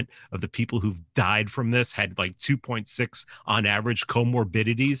 94% of the people who've died from this had 2.6 on average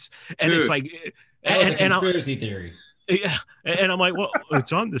comorbidities. And Dude, it's like, that was a conspiracy theory. Yeah. And I'm like, well,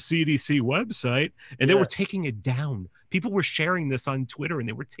 it's on the CDC website, and they were taking it down. People were sharing this on Twitter and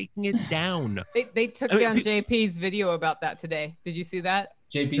they were taking it down. They took down JP's video about that today. Did you see that?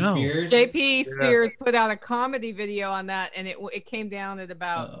 Spears? JP Spears put out a comedy video on that, and it came down at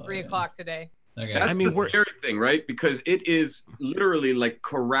about 3 o'clock today. Okay. That's the scary thing, right? Because it is literally like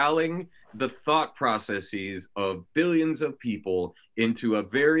corralling the thought processes of billions of people into a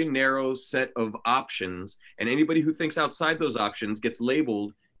very narrow set of options. And anybody who thinks outside those options gets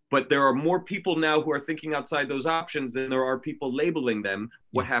labeled. But there are more people now who are thinking outside those options than there are people labeling them.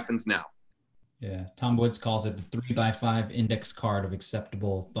 What happens now? Yeah, Tom Woods calls it the 3x5 index card of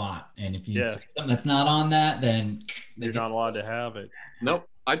acceptable thought. And if you Yeah. say something that's not on that, then You're not allowed to have it. Nope.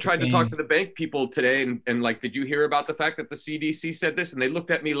 I tried to talk to the bank people today and like, did you hear about the fact that the CDC said this? And they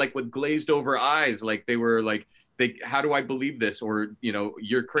looked at me like with glazed over eyes, like they were like, how do I believe this? Or, you know,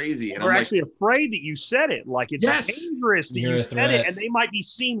 you're crazy. And They're I'm actually afraid that you said it. Like it's Yes. dangerous that You're you a said threat. it, and they might be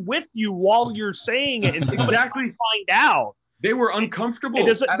seen with you while you're saying it, and somebody Exactly. might find out. They were uncomfortable. And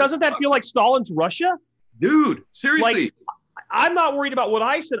doesn't that feel like Stalin's Russia? Dude, seriously. Like, I'm not worried about what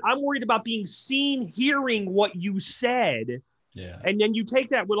I said. I'm worried about being seen hearing what you said. Yeah. And then you take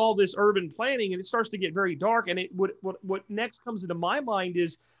that with all this urban planning, and it starts to get very dark. And what next comes into my mind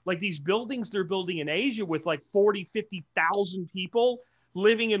is like these buildings they're building in Asia with like 40, 50,000 people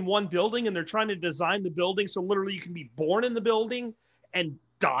living in one building, and they're trying to design the building so literally you can be born in the building and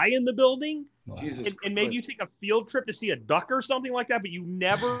die in the building. Wow. And maybe you take a field trip to see a duck or something like that, but you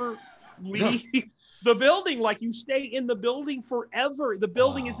never leave the building. Like you stay in the building forever. The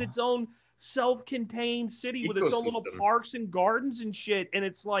building is its own self-contained city with its own little parks and gardens and shit. And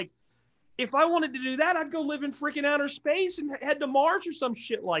it's like, if I wanted to do that, I'd go live in freaking outer space and head to Mars or some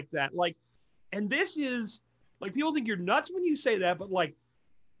shit like that. Like, and this is like, people think you're nuts when you say that, but like,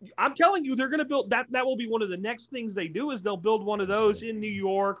 I'm telling you, they're going to build that. That will be one of the next things they do is they'll build one of those in New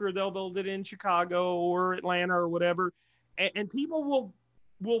York, or they'll build it in Chicago or Atlanta or whatever. And people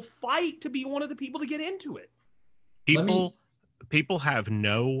will fight to be one of the people to get into it. People have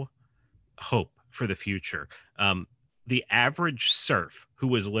no hope for the future. The average serf, who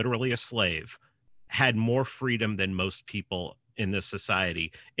was literally a slave, had more freedom than most people in this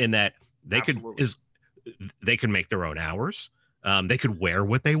society, in that they could make their own hours. They could wear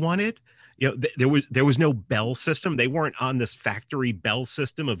what they wanted. You know, there was no bell system. They weren't on this factory bell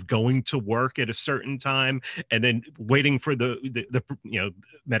system of going to work at a certain time and then waiting for the you know,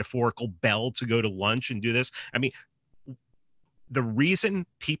 metaphorical bell to go to lunch and do this. I mean, the reason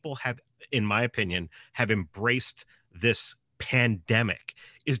people have, in my opinion, have embraced this pandemic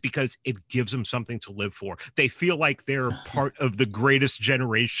is because it gives them something to live for. They feel like they're part of the greatest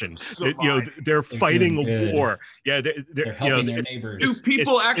generation. You know, they're fighting a war. Yeah, they're helping their neighbors. Do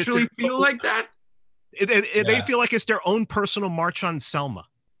people actually feel like that? They feel like it's their own personal march on Selma.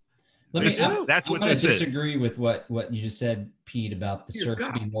 That's what this is. I disagree with what you just said, Pete, about the serfs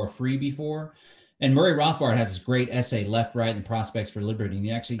being more free before. And Murray Rothbard has this great essay, Left, Right, and the Prospects for Liberty. And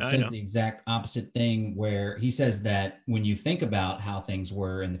he actually says the exact opposite thing, where he says that when you think about how things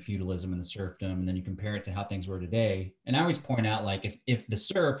were in the feudalism and the serfdom, and then you compare it to how things were today. And I always point out, like, if the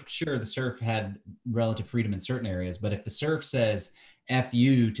serf, sure, the serf had relative freedom in certain areas, but if the serf says F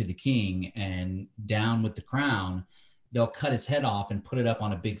you to the king and down with the crown, they'll cut his head off and put it up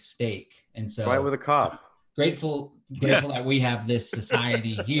on a big stake. And so right with a cop. Grateful that we have this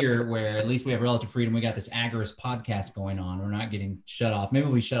society here where at least we have relative freedom. We got this Agorist podcast going on. We're not getting shut off. Maybe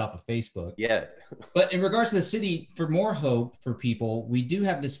we shut off of Facebook. Yeah. But in regards to the city, for more hope for people, we do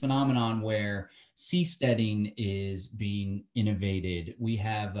have this phenomenon where seasteading is being innovated. We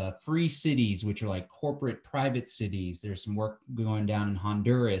have free cities, which are like corporate private cities. There's some work going down in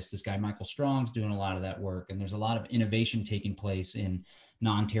Honduras. This guy, Michael Strong's doing a lot of that work. And there's a lot of innovation taking place in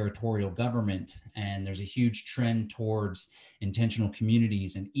non-territorial government. And there's a huge trend towards intentional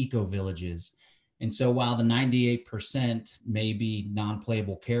communities and eco-villages. And so while the 98% may be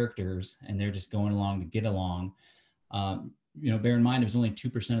non-playable characters and they're just going along to get along, bear in mind, it was only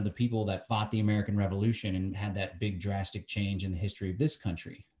 2% of the people that fought the American Revolution and had that big drastic change in the history of this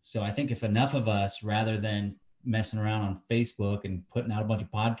country. So I think if enough of us, rather than messing around on Facebook and putting out a bunch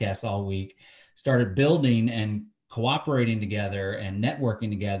of podcasts all week, started building and cooperating together and networking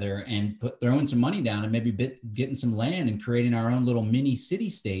together and throwing some money down and maybe getting some land and creating our own little mini city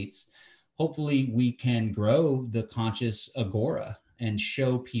states, hopefully we can grow the conscious agora and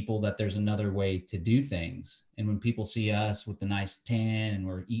show people that there's another way to do things. And when people see us with the nice tan and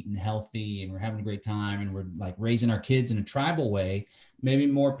we're eating healthy and we're having a great time and we're like raising our kids in a tribal way, maybe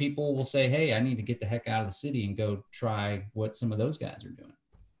more people will say, hey, I need to get the heck out of the city and go try what some of those guys are doing.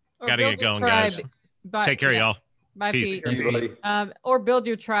 Gotta get going, guys. Take care, y'all. Bye, Peace. Pete. Thanks, buddy. Or build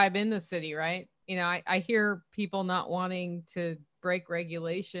your tribe in the city, right? You know, I hear people not wanting to break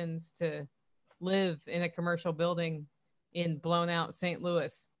regulations to live in a commercial building in blown out St.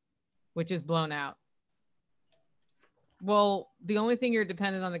 Louis, which is blown out. Well, the only thing you're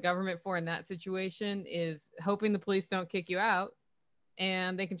dependent on the government for in that situation is hoping the police don't kick you out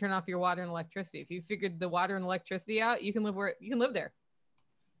and they can turn off your water and electricity. If you figured the water and electricity out, you can live there.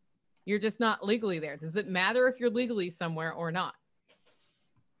 You're just not legally there. Does it matter if you're legally somewhere or not?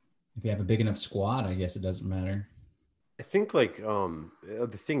 If you have a big enough squad, I guess it doesn't matter. I think like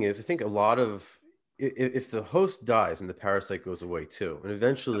the thing is, I think a lot of if the host dies and the parasite goes away too, and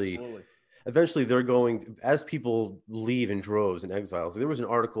eventually they're going as people leave in droves and exiles. There was an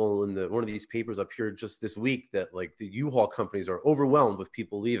article in one of these papers up here just this week that like the U-Haul companies are overwhelmed with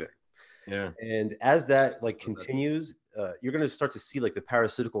people leaving. Yeah. And as that like continues, you're going to start to see like the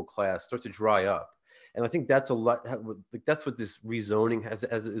parasitical class start to dry up. And I think that's a lot. Like that's what this rezoning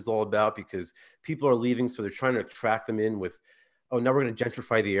is all about, because people are leaving, so they're trying to attract them in with, oh, now we're going to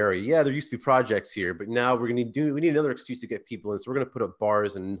gentrify the area. Yeah, there used to be projects here, but now we need another excuse to get people in. So we're going to put up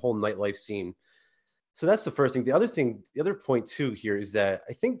bars and whole nightlife scene. So that's the first thing. The other point too here is that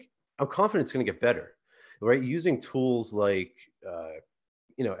I'm confident it's going to get better, right? Using tools like,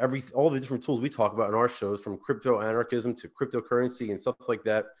 all the different tools we talk about in our shows, from crypto anarchism to cryptocurrency and stuff like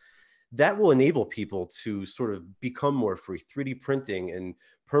that, that will enable people to sort of become more free. 3D printing and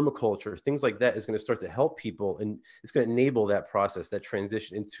permaculture, things like that is going to start to help people, and it's going to enable that process, that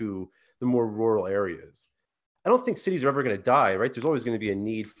transition into the more rural areas. I don't think cities are ever going to die, right? There's always going to be a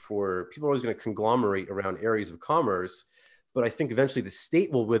need for people, are always going to conglomerate around areas of commerce, but I think eventually the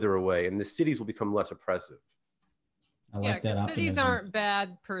state will wither away and the cities will become less oppressive. I like that optimism. Cities aren't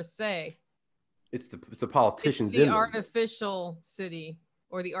bad per se. It's the politicians it's the in artificial city,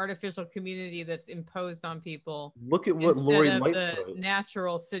 or the artificial community that's imposed on people. Look at what Lori Lightfoot, the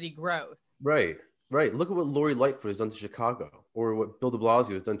natural city growth. Right. Look at what Lori Lightfoot has done to Chicago, or what Bill de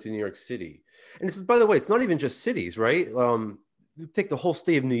Blasio has done to New York City. And it's, by the way, it's not even just cities, right? Take the whole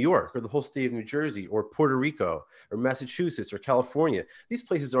state of New York, or the whole state of New Jersey, or Puerto Rico, or Massachusetts, or California. These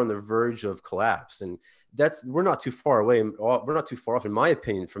places are on the verge of collapse, and we're not too far away. We're not too far off, in my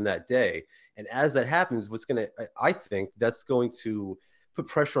opinion, from that day. And as that happens, I think that's going to put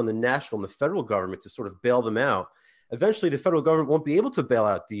pressure on the national and the federal government to sort of bail them out. Eventually, the federal government won't be able to bail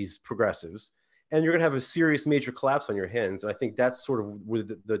out these progressives, and you're going to have a serious major collapse on your hands. And I think that's sort of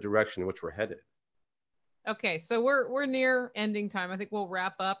the direction in which we're headed. Okay, so we're near ending time. I think we'll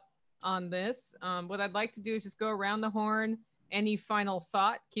wrap up on this. What I'd like to do is just go around the horn. Any final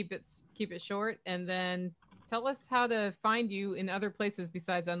thought? Keep it short, and then tell us how to find you in other places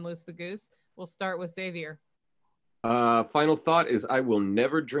besides Unloose the Goose. We'll start with Xavier. Final thought is, I will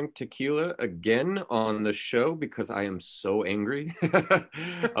never drink tequila again on the show because I am so angry.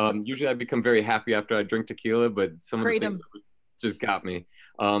 Usually I become very happy after I drink tequila, but some of the things just got me.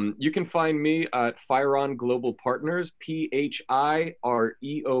 You can find me at Fireon Global Partners, PHIREON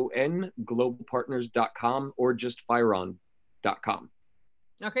globalpartners.com, or just fireon.com.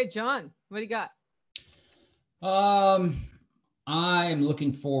 Okay, John, what do you got? I'm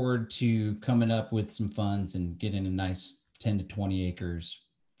looking forward to coming up with some funds and getting a nice 10 to 20 acres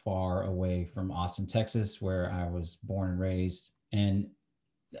far away from Austin, Texas, where I was born and raised. And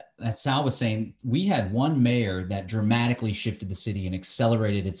as Sal was saying, we had one mayor that dramatically shifted the city and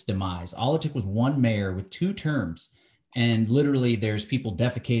accelerated its demise. All it took was one mayor with 2 terms. And literally there's people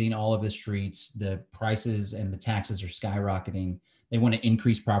defecating all of the streets. The prices and the taxes are skyrocketing. They want to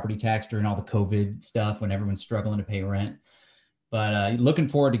increase property tax during all the COVID stuff when everyone's struggling to pay rent. But looking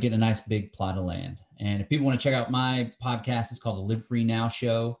forward to getting a nice big plot of land. And if people want to check out my podcast, it's called the Live Free Now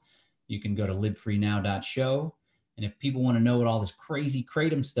Show. You can go to livefreenow.show. And if people want to know what all this crazy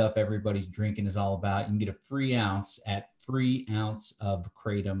kratom stuff everybody's drinking is all about, you can get a free ounce at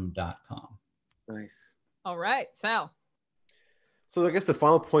freeounceofkratom.com. Nice. All right, Sal. So I guess the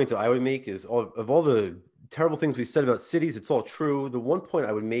final point that I would make is, of all the terrible things we've said about cities, it's all true. The one point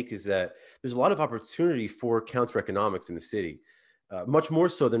I would make is that there's a lot of opportunity for counter economics in the city. Much more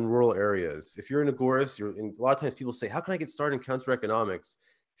so than rural areas. If you're in Agorist, a lot of times people say, how can I get started in counter economics?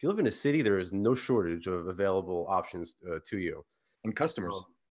 If you live in a city, there is no shortage of available options to you. And customers.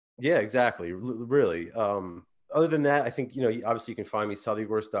 Yeah, exactly. Really. Other than that, I think, obviously you can find me,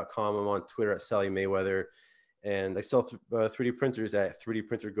 sallyagorist.com. I'm on Twitter at Sally Mayweather. And I sell 3D printers at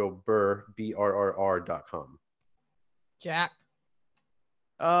 3dprintergoburr, BRRR.com. Jack.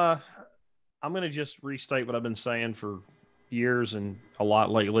 I'm going to just restate what I've been saying for years and a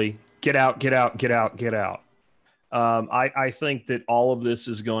lot lately. Get out, get out, get out, get out. I think that all of this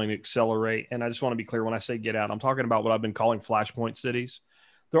is going to accelerate. And I just want to be clear, when I say get out, I'm talking about what I've been calling flashpoint cities.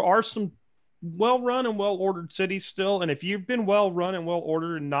 There are some well-run and well-ordered cities still. And if you've been well-run and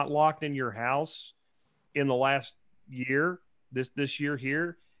well-ordered and not locked in your house in the last year, this year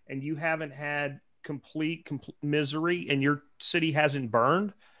here, and you haven't had complete misery and your city hasn't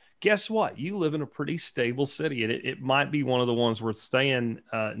burned, guess what? You live in a pretty stable city, and it might be one of the ones worth staying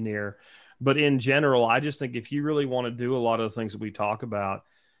near. But in general, I just think if you really want to do a lot of the things that we talk about,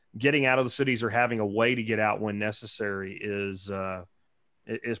 getting out of the cities or having a way to get out when necessary is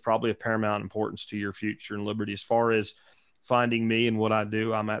is probably of paramount importance to your future and liberty. As far as finding me and what I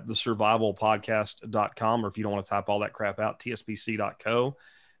do, I'm at thesurvivalpodcast.com, or if you don't want to type all that crap out, tspc.co.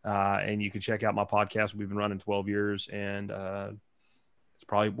 And you can check out my podcast. We've been running 12 years, and it's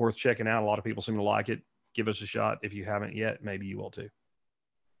probably worth checking out. A lot of people seem to like it. Give us a shot. If you haven't yet, maybe you will too.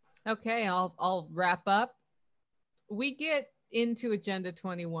 Okay, I'll wrap up. We get into Agenda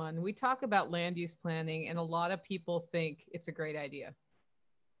 21. We talk about land use planning, and a lot of people think it's a great idea.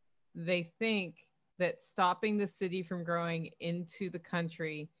 They think that stopping the city from growing into the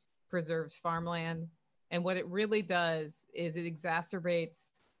country preserves farmland. And what it really does is it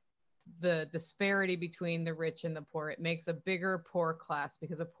exacerbates the disparity between the rich and the poor. It makes a bigger poor class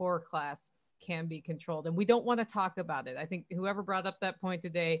because a poor class can be controlled. And we don't want to talk about it. I think whoever brought up that point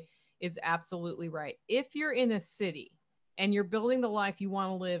today is absolutely right. If you're in a city and you're building the life you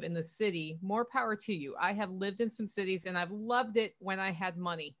want to live in the city, more power to you. I have lived in some cities and I've loved it when I had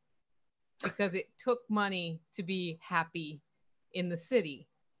money, because it took money to be happy in the city.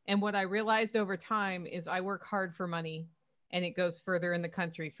 And what I realized over time is I work hard for money, and it goes further in the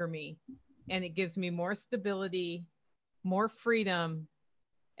country for me. And it gives me more stability, more freedom,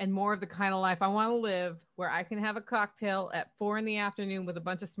 and more of the kind of life I want to live, where I can have a cocktail at 4 p.m. with a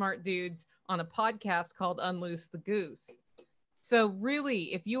bunch of smart dudes on a podcast called Unloose the Goose. So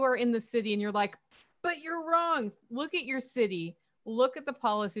really, if you are in the city and you're like, but you're wrong, look at your city, look at the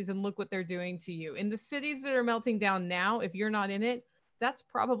policies, and look what they're doing to you. In the cities that are melting down now, if you're not in it, that's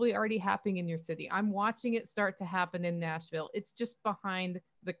probably already happening in your city. I'm watching it start to happen in Nashville. It's just behind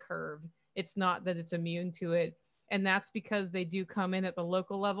the curve. It's not that it's immune to it. And that's because they do come in at the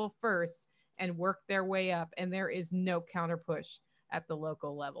local level first and work their way up. And there is no counter push at the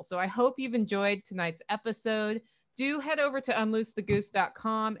local level. So I hope you've enjoyed tonight's episode. Do head over to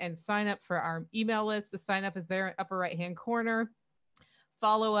unloosethegoose.com and sign up for our email list. The sign up is there in the upper right-hand corner.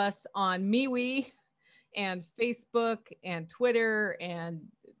 Follow us on MeWe and Facebook and Twitter, and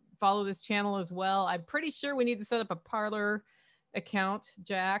follow this channel as well. I'm pretty sure we need to set up a Parler account,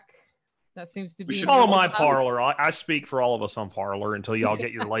 Jack. That seems to be... Follow my Parler. I speak for all of us on Parler until y'all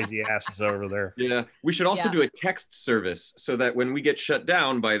get your lazy asses over there. Yeah, we should also do a text service so that when we get shut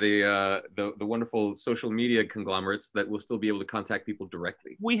down by the wonderful social media conglomerates, that we'll still be able to contact people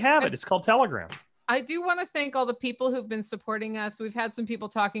directly. We have it. It's called Telegram. I do want to thank all the people who've been supporting us. We've had some people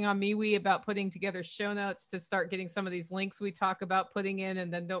talking on MeWe about putting together show notes to start getting some of these links we talk about putting in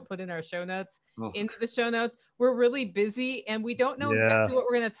and then don't put in our show notes into the show notes. We're really busy and we don't know exactly what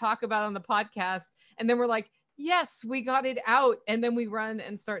we're going to talk about on the podcast. And then we're like, yes, we got it out. And then we run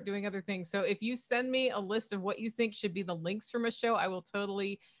and start doing other things. So if you send me a list of what you think should be the links from a show, I will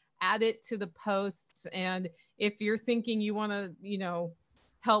totally add it to the posts. And if you're thinking you want to,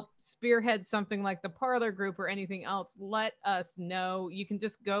 help spearhead something like the Parler group or anything else, let us know. You can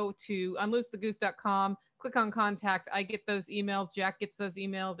just go to unloosethegoose.com, click on contact. I get those emails. Jack gets those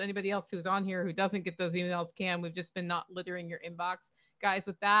emails. Anybody else who's on here who doesn't get those emails can. We've just been not littering your inbox. Guys,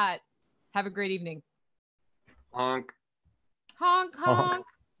 with that, have a great evening. Honk. Honk, honk.